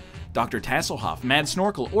Wan, Dr. Tasselhoff, Mad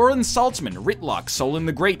Snorkel, Oren Saltzman, Ritlock, Solon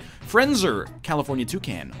the Great, Frenzer, California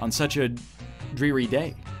Toucan, on such a dreary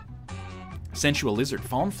day. Sensual Lizard,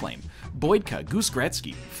 Fawn Flame, Boydka, Goose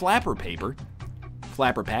Gretzky, Flapper Paper,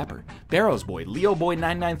 Flapper Papper, Barrows Boy, Leo Boy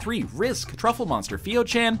 993, Risk, Truffle Monster,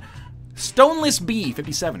 Fio-chan, Stoneless B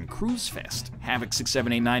 57, Cruise Fest, Havoc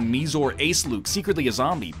 6789, Mizor, Ace Luke, Secretly a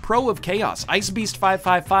Zombie, Pro of Chaos, Ice Beast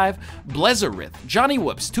 555, Blezarith, Johnny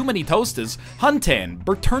Whoops, Too Many Toastas, Huntan,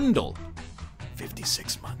 Bertundle,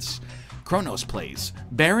 56 months, Kronos Plays,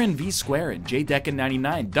 Baron V Square and J Decken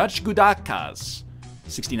 99, Dutch Gudakas,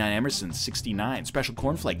 69 Emerson 69, Special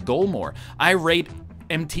Cornflake, Dolmore, Irate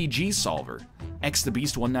MTG Solver, X the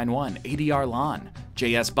Beast 191, ADR Lon,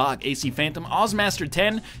 JS Bog, AC Phantom, Ozmaster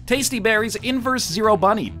 10, Tasty Berries, Inverse Zero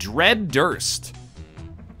Bunny, Dread Durst,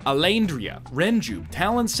 Alandria, Renjube,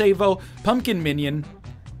 Talon Savo, Pumpkin Minion,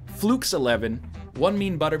 Flukes 11, One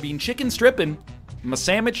Mean Butterbean, Chicken Strippin',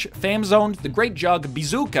 Masamich, Famzoned, The Great Jug,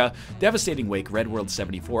 Bizuka, Devastating Wake, Red World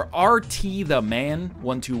 74, RT The Man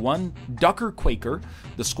 121, Ducker Quaker,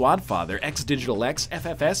 The Squad Father, X Digital X,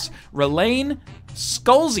 FFS, Relane,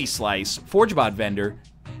 Skullsy Slice, Forgebot Vendor,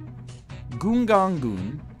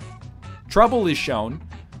 Goongongoon, Trouble Is Shown,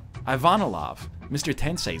 Ivanilov, Mr.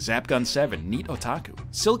 Tensei, Zapgun 7, Neat Otaku,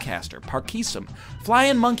 Silcaster, Parkisum,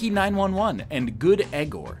 Flyin' Monkey 911, and Good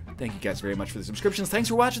Egor. Thank you guys very much for the subscriptions. Thanks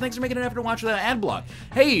for watching. Thanks for making an effort to watch without an ad block.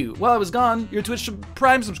 Hey, while I was gone, your Twitch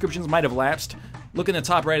Prime subscriptions might have lapsed. Look in the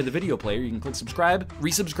top right of the video player. You can click subscribe,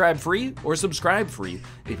 resubscribe free, or subscribe free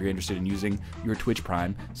if you're interested in using your Twitch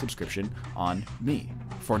Prime subscription on me.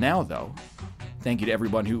 For now, though, thank you to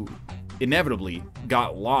everyone who inevitably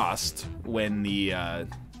got lost when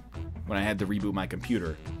when I had to reboot my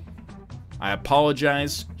computer. I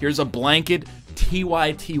apologize. Here's a blanket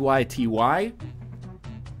TYTYTY.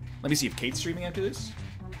 Let me see if Kate's streaming after this.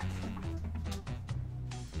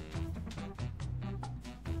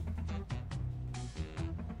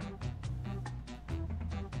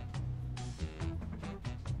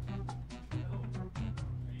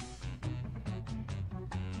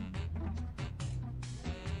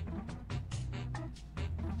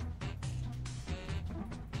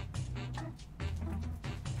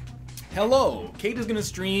 Hello, Kate is gonna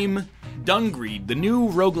stream Dungreed, the new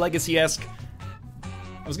Rogue Legacy-esque.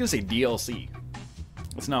 I was gonna say DLC.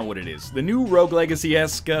 That's not what it is. The new Rogue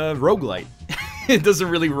Legacy-esque roguelite. It doesn't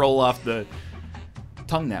really roll off the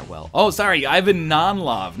tongue that well. Oh, sorry, Ivan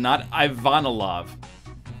Nonlov, not Ivanilov.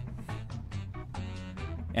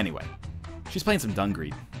 Anyway, she's playing some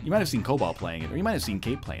Dungreed. You might have seen Cobalt playing it, or you might have seen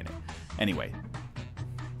Kate playing it. Anyway,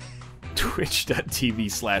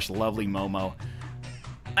 twitch.tv/lovelymomo.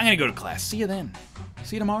 I'm gonna go to class. See you then.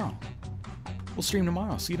 See you tomorrow. We'll stream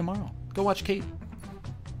tomorrow. See you tomorrow. Go watch Kate.